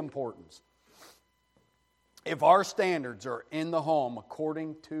 Here's the importance. If our standards are in the home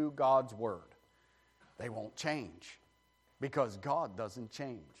according to God's Word, they won't change because God doesn't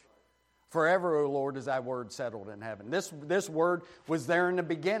change. Forever, O Lord, is thy word settled in heaven. This word was there in the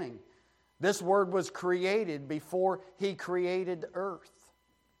beginning. This word was created before He created the earth.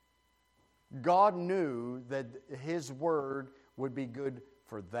 God knew that His word would be good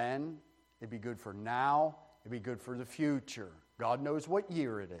for then, it'd be good for now, it'd be good for the future. God knows what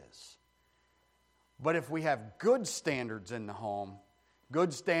year it is. But if we have good standards in the home,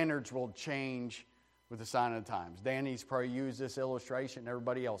 good standards will change with the sign of the times. Danny's probably used this illustration,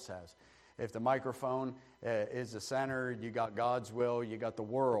 everybody else has. If the microphone is the center, you got God's will, you got the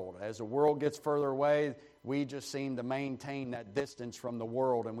world. As the world gets further away, we just seem to maintain that distance from the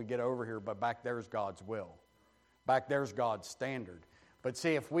world and we get over here, but back there's God's will. Back there's God's standard. But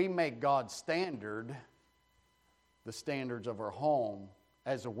see, if we make God's standard the standards of our home,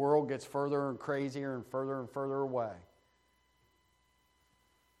 as the world gets further and crazier and further away,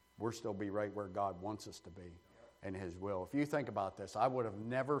 we'll still be right where God wants us to be in His will. If you think about this, I would have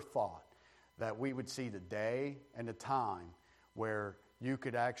never thought that we would see the day and the time where you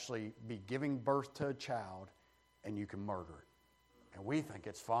could actually be giving birth to a child and you can murder it. And we think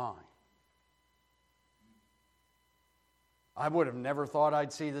it's fine. I would have never thought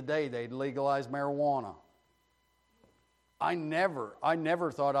I'd see the day they'd legalize marijuana. I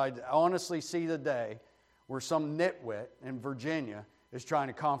never thought I'd honestly see the day where some nitwit in Virginia is trying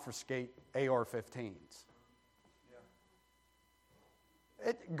to confiscate AR-15s.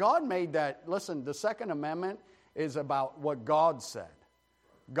 God made that. Listen, the Second Amendment is about what God said.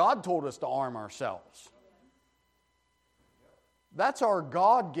 God told us to arm ourselves. That's our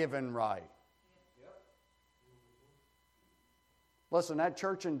God-given right. Listen, that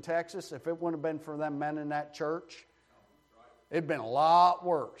church in Texas, if it wouldn't have been for them men in that church, it'd been a lot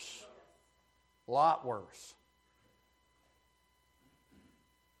worse. A lot worse.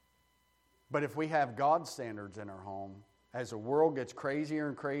 But if we have God's standards in our home, as the world gets crazier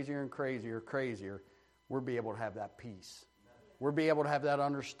and crazier, we'll be able to have that peace. We'll be able to have that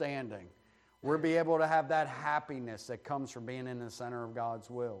understanding. We'll be able to have that happiness that comes from being in the center of God's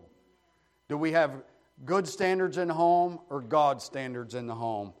will. Do we have good standards in the home or God's standards in the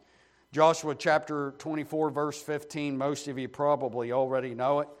home? Joshua chapter 24, verse 15, most of you probably already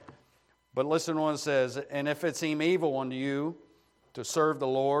know it. But listen to what it says. And if it seem evil unto you to serve the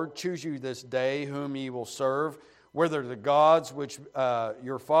Lord, choose you this day whom ye will serve, whether the gods which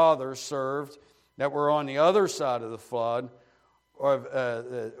your fathers served that were on the other side of the flood,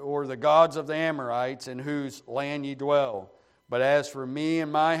 or the gods of the Amorites in whose land ye dwell. But as for me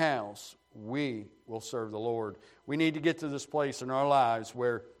and my house, we will serve the Lord. We need to get to this place in our lives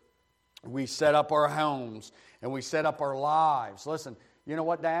where we set up our homes and we set up our lives. Listen, you know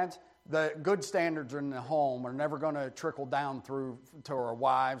what, dads? The good standards in the home are never going to trickle down through to our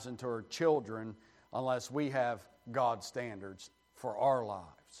wives and to our children unless we have God's standards for our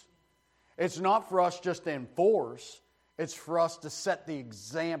lives. It's not for us just to enforce. It's for us to set the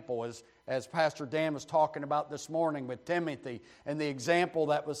example, as Pastor Dan was talking about this morning with Timothy, and the example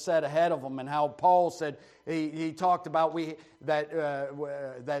that was set ahead of him, and how Paul said, he talked about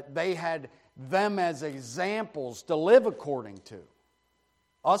that they had them as examples to live according to.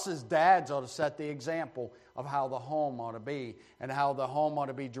 Us as dads ought to set the example of how the home ought to be, and how the home ought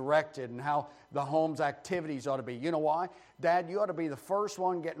to be directed, and how the home's activities ought to be. You know why? Dad, you ought to be the first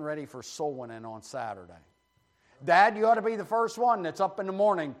one getting ready for soul winning on Saturday. Dad, you ought to be the first one that's up in the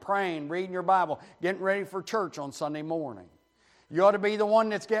morning praying, reading your Bible, getting ready for church on Sunday morning. You ought to be the one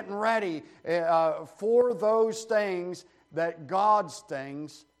that's getting ready for those things, that God's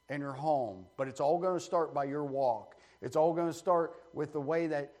things in your home. But it's all going to start by your walk. It's all going to start with the way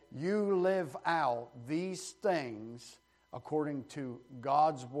that you live out these things according to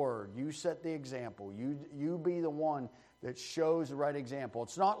God's Word. You set the example. You be the one that shows the right example.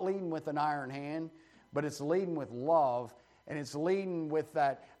 It's not leading with an iron hand, but it's leading with love, and it's leading with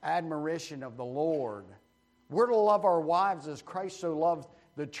that admiration of the Lord. We're to love our wives as Christ so loved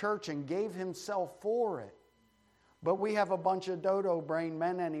the church and gave himself for it. But we have a bunch of dodo-brained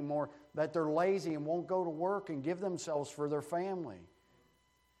men anymore that they're lazy and won't go to work and give themselves for their family.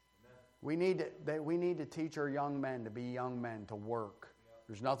 We need to teach our young men to be young men, to work.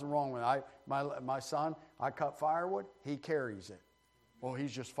 There's nothing wrong with it. My son, I cut firewood, he carries it. Well,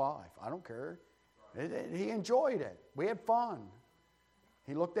 he's just 5. I don't care. He enjoyed it. We had fun.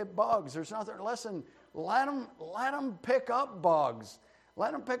 He looked at bugs. There's nothing. Listen, let them pick up bugs.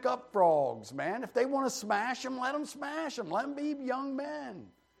 Let them pick up frogs, man. If they want to smash them, let them smash them. Let them be young men.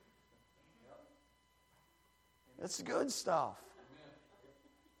 It's good stuff.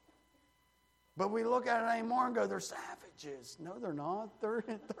 But we look at it anymore and go, they're savages. No, they're not. They're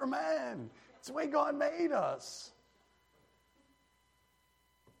men. It's the way God made us.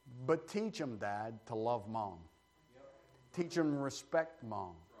 But teach them, Dad, to love Mom. Teach them to respect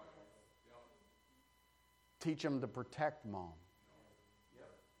Mom. Teach them to protect Mom.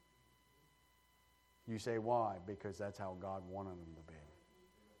 You say, why? Because that's how God wanted them to be.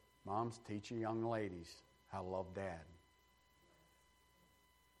 Moms, teach your young ladies how to love Dad.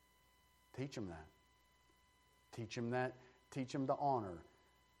 Teach them that. Teach them that. Teach them to honor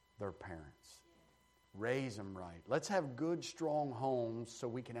their parents. Raise them right. Let's have good, strong homes so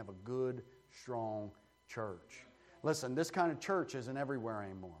we can have a good, strong church. Listen, this kind of church isn't everywhere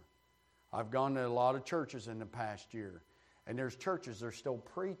anymore. I've gone to a lot of churches in the past year, and there's churches they're still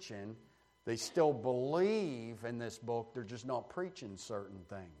preaching. They still believe in this book. They're just not preaching certain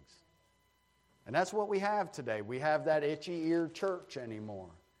things. And that's what we have today. We have that itchy-eared church anymore.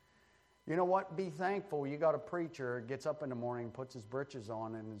 You know what? Be thankful you got a preacher who gets up in the morning, puts his britches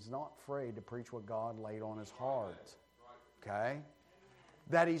on, and is not afraid to preach what God laid on his heart. Okay?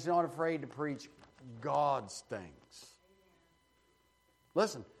 That he's not afraid to preach God's things.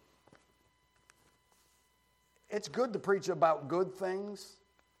 Listen, it's good to preach about good things,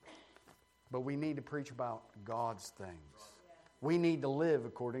 but we need to preach about God's things. We need to live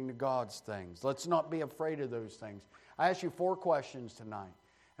according to God's things. Let's not be afraid of those things. I asked you 4 questions tonight,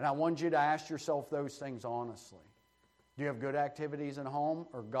 and I want you to ask yourself those things honestly. Do you have good activities in the home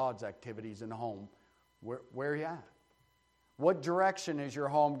or God's activities in the home? Where are you at? What direction is your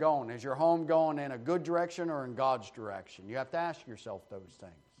home going? Is your home going in a good direction or in God's direction? You have to ask yourself those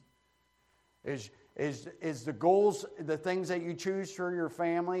things. Is the goals, the things that you choose for your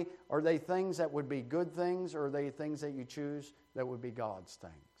family, are they things that would be good things, or are they things that you choose that would be God's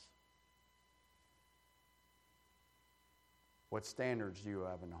things? What standards do you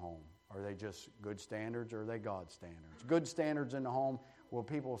have in the home? Are they just good standards, or are they God's standards? Good standards in the home, well,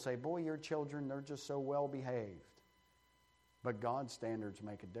 people will say, boy, your children, they're just so well behaved. But God's standards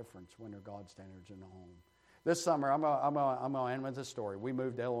make a difference when they're God's standards in the home. This summer, I'm going to end with a story. We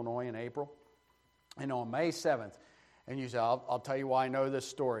moved to Illinois in April. And on May 7th, and you say, I'll tell you why I know this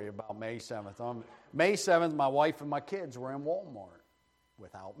story about May 7th. On May 7th, my wife and my kids were in Walmart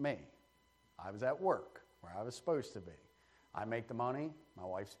without me. I was at work where I was supposed to be. I make the money, my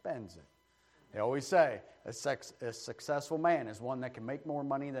wife spends it. They always say a successful man is one that can make more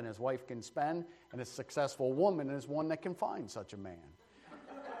money than his wife can spend, and a successful woman is one that can find such a man.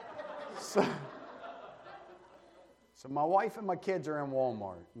 So my wife and my kids are in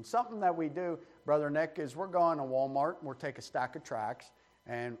Walmart. And something that we do, Brother Nick, is we're going to Walmart, and we'll take a stack of tracts,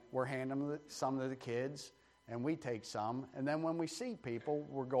 and we're handing some to the kids, and we take some. And then when we see people,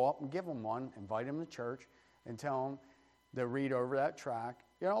 we'll go up and give them one, invite them to church, and tell them to read over that tract.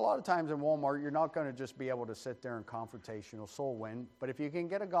 You know, a lot of times in Walmart, you're not going to just be able to sit there and confrontational soul win. But if you can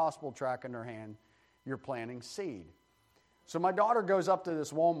get a gospel tract in their hand, you're planting seed. So my daughter goes up to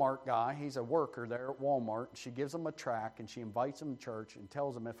this Walmart guy. He's a worker there at Walmart. She gives him a tract, and she invites him to church and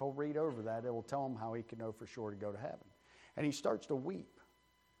tells him if he'll read over that, it will tell him how he can know for sure to go to heaven. And he starts to weep.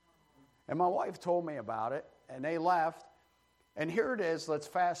 And my wife told me about it, and they left. And here it is. Let's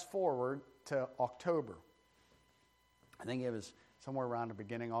fast forward to October. I think it was somewhere around the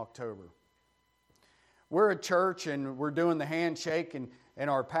beginning of October. We're at church, and we're doing the handshake, and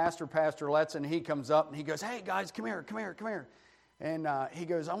our Pastor Letson, he comes up, and he goes, hey, guys, come here. And he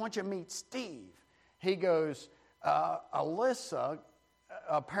goes, I want you to meet Steve. He goes, Alyssa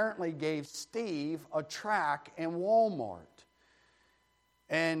apparently gave Steve a tract in Walmart.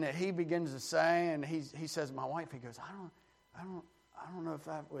 And he begins to say, and he says to my wife, he goes, I don't know if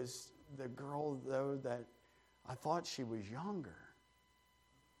that was the girl, though, that I thought she was younger.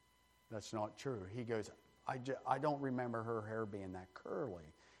 That's not true. He goes, I don't remember her hair being that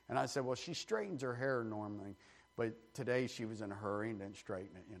curly. And I said, well, she straightens her hair normally, but today she was in a hurry and didn't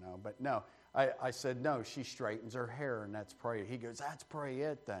straighten it, But no, I said, no, she straightens her hair, and that's pray. He goes, that's pray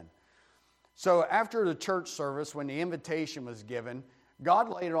it then. So after the church service, when the invitation was given, God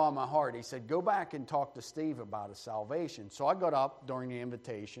laid it on my heart. He said, go back and talk to Steve about his salvation. So I got up during the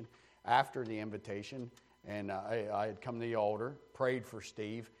invitation, after the invitation, and I had come to the altar, prayed for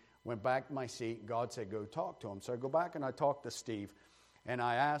Steve, went back to my seat, and God said, go talk to him. So I go back and I talked to Steve, and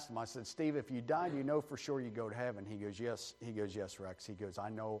I asked him, I said, Steve, if you die, you know for sure you go to heaven? He goes, yes. He goes, yes, Rex. He goes, I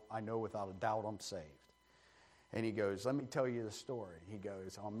know without a doubt I'm saved. And he goes, let me tell you the story. He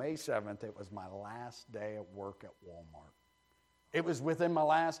goes, on May 7th, it was my last day at work at Walmart. It was within my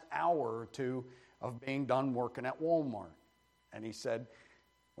last hour or two of being done working at Walmart. And he said,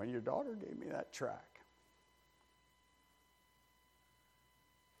 when your daughter gave me that track,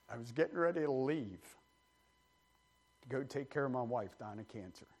 I was getting ready to leave to go take care of my wife dying of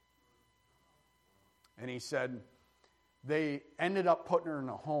cancer. And he said, they ended up putting her in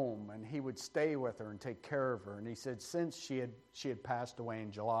a home, and he would stay with her and take care of her. And he said, since she had passed away in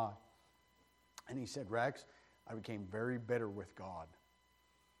July. And he said, Rex, I became very bitter with God.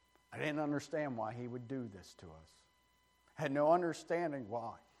 I didn't understand why he would do this to us. I had no understanding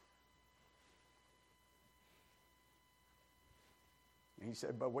why. And he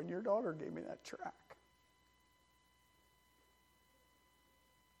said, but when your daughter gave me that track,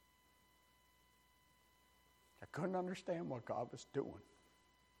 I couldn't understand what God was doing.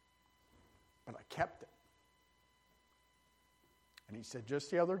 But I kept it. And he said, just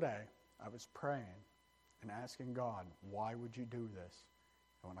the other day, I was praying and asking God, why would you do this?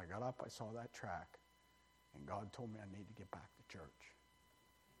 And when I got up, I saw that track. And God told me I need to get back to church.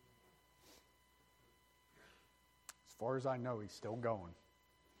 As far as I know, he's still going.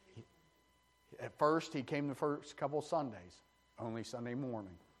 At first, he came the first couple Sundays, only Sunday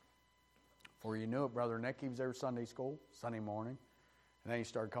morning. Before you knew it, Brother Nick, he was there Sunday school, Sunday morning. And then he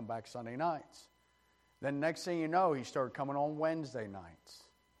started coming back Sunday nights. Then next thing you know, he started coming on Wednesday nights.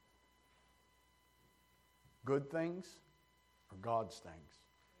 Good things or God's things?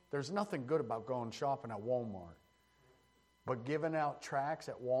 There's nothing good about going shopping at Walmart. But giving out tracts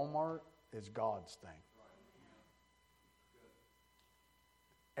at Walmart is God's thing.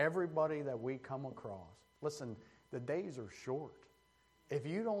 Everybody that we come across, listen, the days are short. If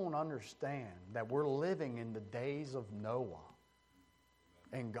you don't understand that we're living in the days of Noah,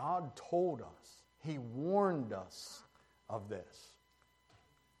 and God told us, he warned us of this.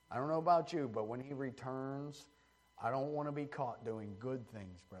 I don't know about you, but when he returns, I don't want to be caught doing good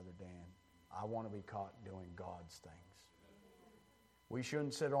things, Brother Dan. I want to be caught doing God's things. We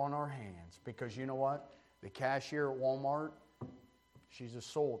shouldn't sit on our hands, because you know what? The cashier at Walmart, she's a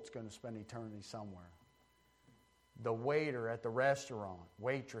soul that's going to spend eternity somewhere. The waiter at the restaurant,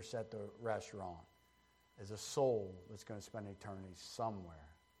 waitress at the restaurant, is a soul that's going to spend eternity somewhere.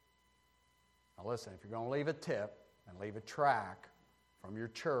 Now listen, if you're going to leave a tip and leave a tract from your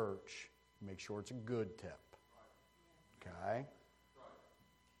church, make sure it's a good tip. Okay?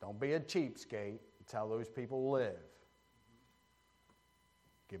 Don't be a cheapskate. It's how those people live.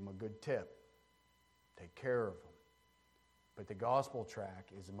 Give them a good tip. Take care of them. But the gospel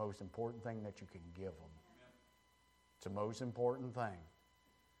tract is the most important thing that you can give them. It's the most important thing.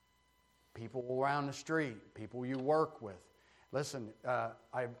 People around the street, people you work with. Listen,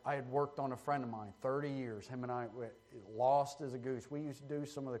 I had worked on a friend of mine 30 years. Him and I lost as a goose. We used to do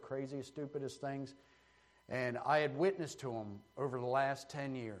some of the craziest, stupidest things. And I had witnessed to him over the last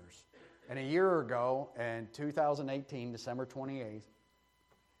 10 years. And a year ago, in 2018, December 28th,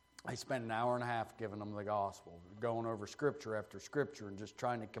 I spent an hour and a half giving them the gospel, going over scripture after scripture and just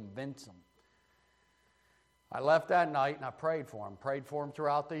trying to convince them. I left that night and I prayed for him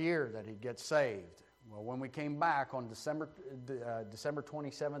throughout the year that he'd get saved. Well, when we came back on December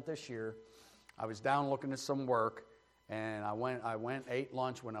 27th this year, I was down looking at some work, and I went, ate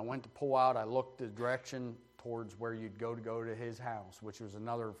lunch. When I went to pull out, I looked the direction towards where you'd go to his house, which was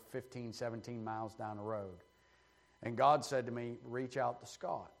another 15, 17 miles down the road. And God said to me, reach out to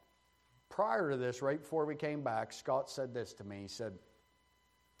Scott. Prior to this, right before we came back, Scott said this to me. He said,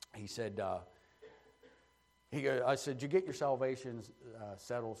 I said, did you get your salvation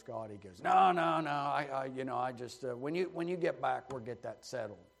settled, Scott? He goes, no. I just when you get back, we'll get that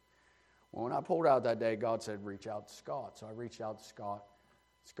settled. Well, when I pulled out that day, God said, reach out to Scott. So I reached out to Scott.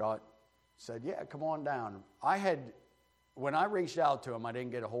 Scott said, yeah, come on down. When I reached out to him, I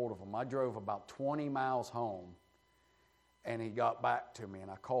didn't get a hold of him. I drove about 20 miles home, And he got back to me, and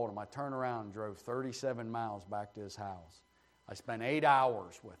I called him. I turned around and drove 37 miles back to his house. I spent 8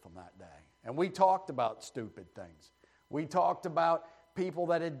 hours with him that day. And we talked about stupid things. We talked about people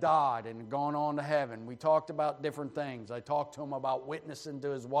that had died and gone on to heaven. We talked about different things. I talked to him about witnessing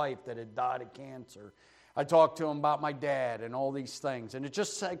to his wife that had died of cancer. I talked to him about my dad and all these things. And it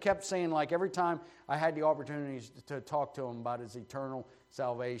just kept saying, like, every time I had the opportunities to talk to him about his eternal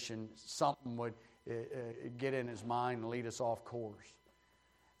salvation, something would get in his mind and lead us off course.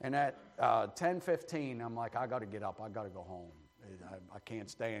 And at 10:15, I'm like, I got to get up. I got to go home. I can't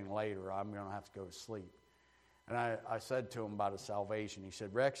stay in later. I'm going to have to go to sleep. And I said to him about his salvation. He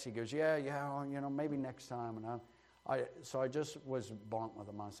said, Rex, he goes, yeah, maybe next time. And so I just was blunt with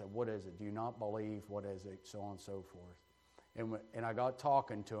him. I said, what is it? Do you not believe? What is it? So on and so forth. And I got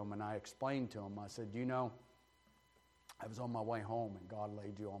talking to him, and I explained to him. I said, I was on my way home, and God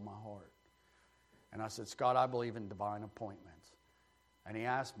laid you on my heart. And I said, Scott, I believe in divine appointments. And he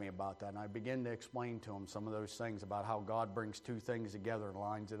asked me about that, and I began to explain to him some of those things about how God brings two things together and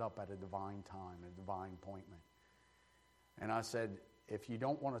lines it up at a divine time, a divine appointment. And I said, if you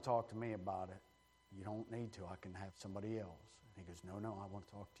don't want to talk to me about it, you don't need to. I can have somebody else. And he goes, no, I want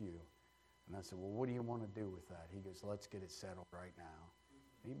to talk to you. And I said, well, what do you want to do with that? He goes, let's get it settled right now.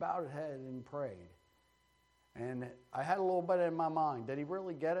 And he bowed his head and prayed. And I had a little bit in my mind, did he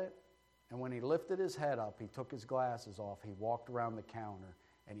really get it? And when he lifted his head up, he took his glasses off, he walked around the counter,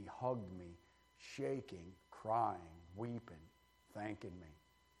 and he hugged me, shaking, crying, weeping, thanking me.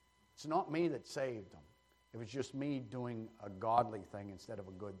 It's not me that saved him. It was just me doing a godly thing instead of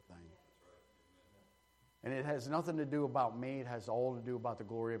a good thing. And it has nothing to do about me. It has all to do about the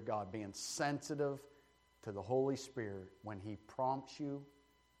glory of God, being sensitive to the Holy Spirit. When He prompts you,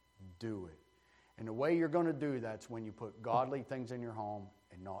 do it. And the way you're going to do that's when you put godly things in your home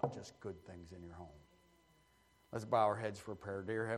and not just good things in your home. Let's bow our heads for prayer. Dear Heavenly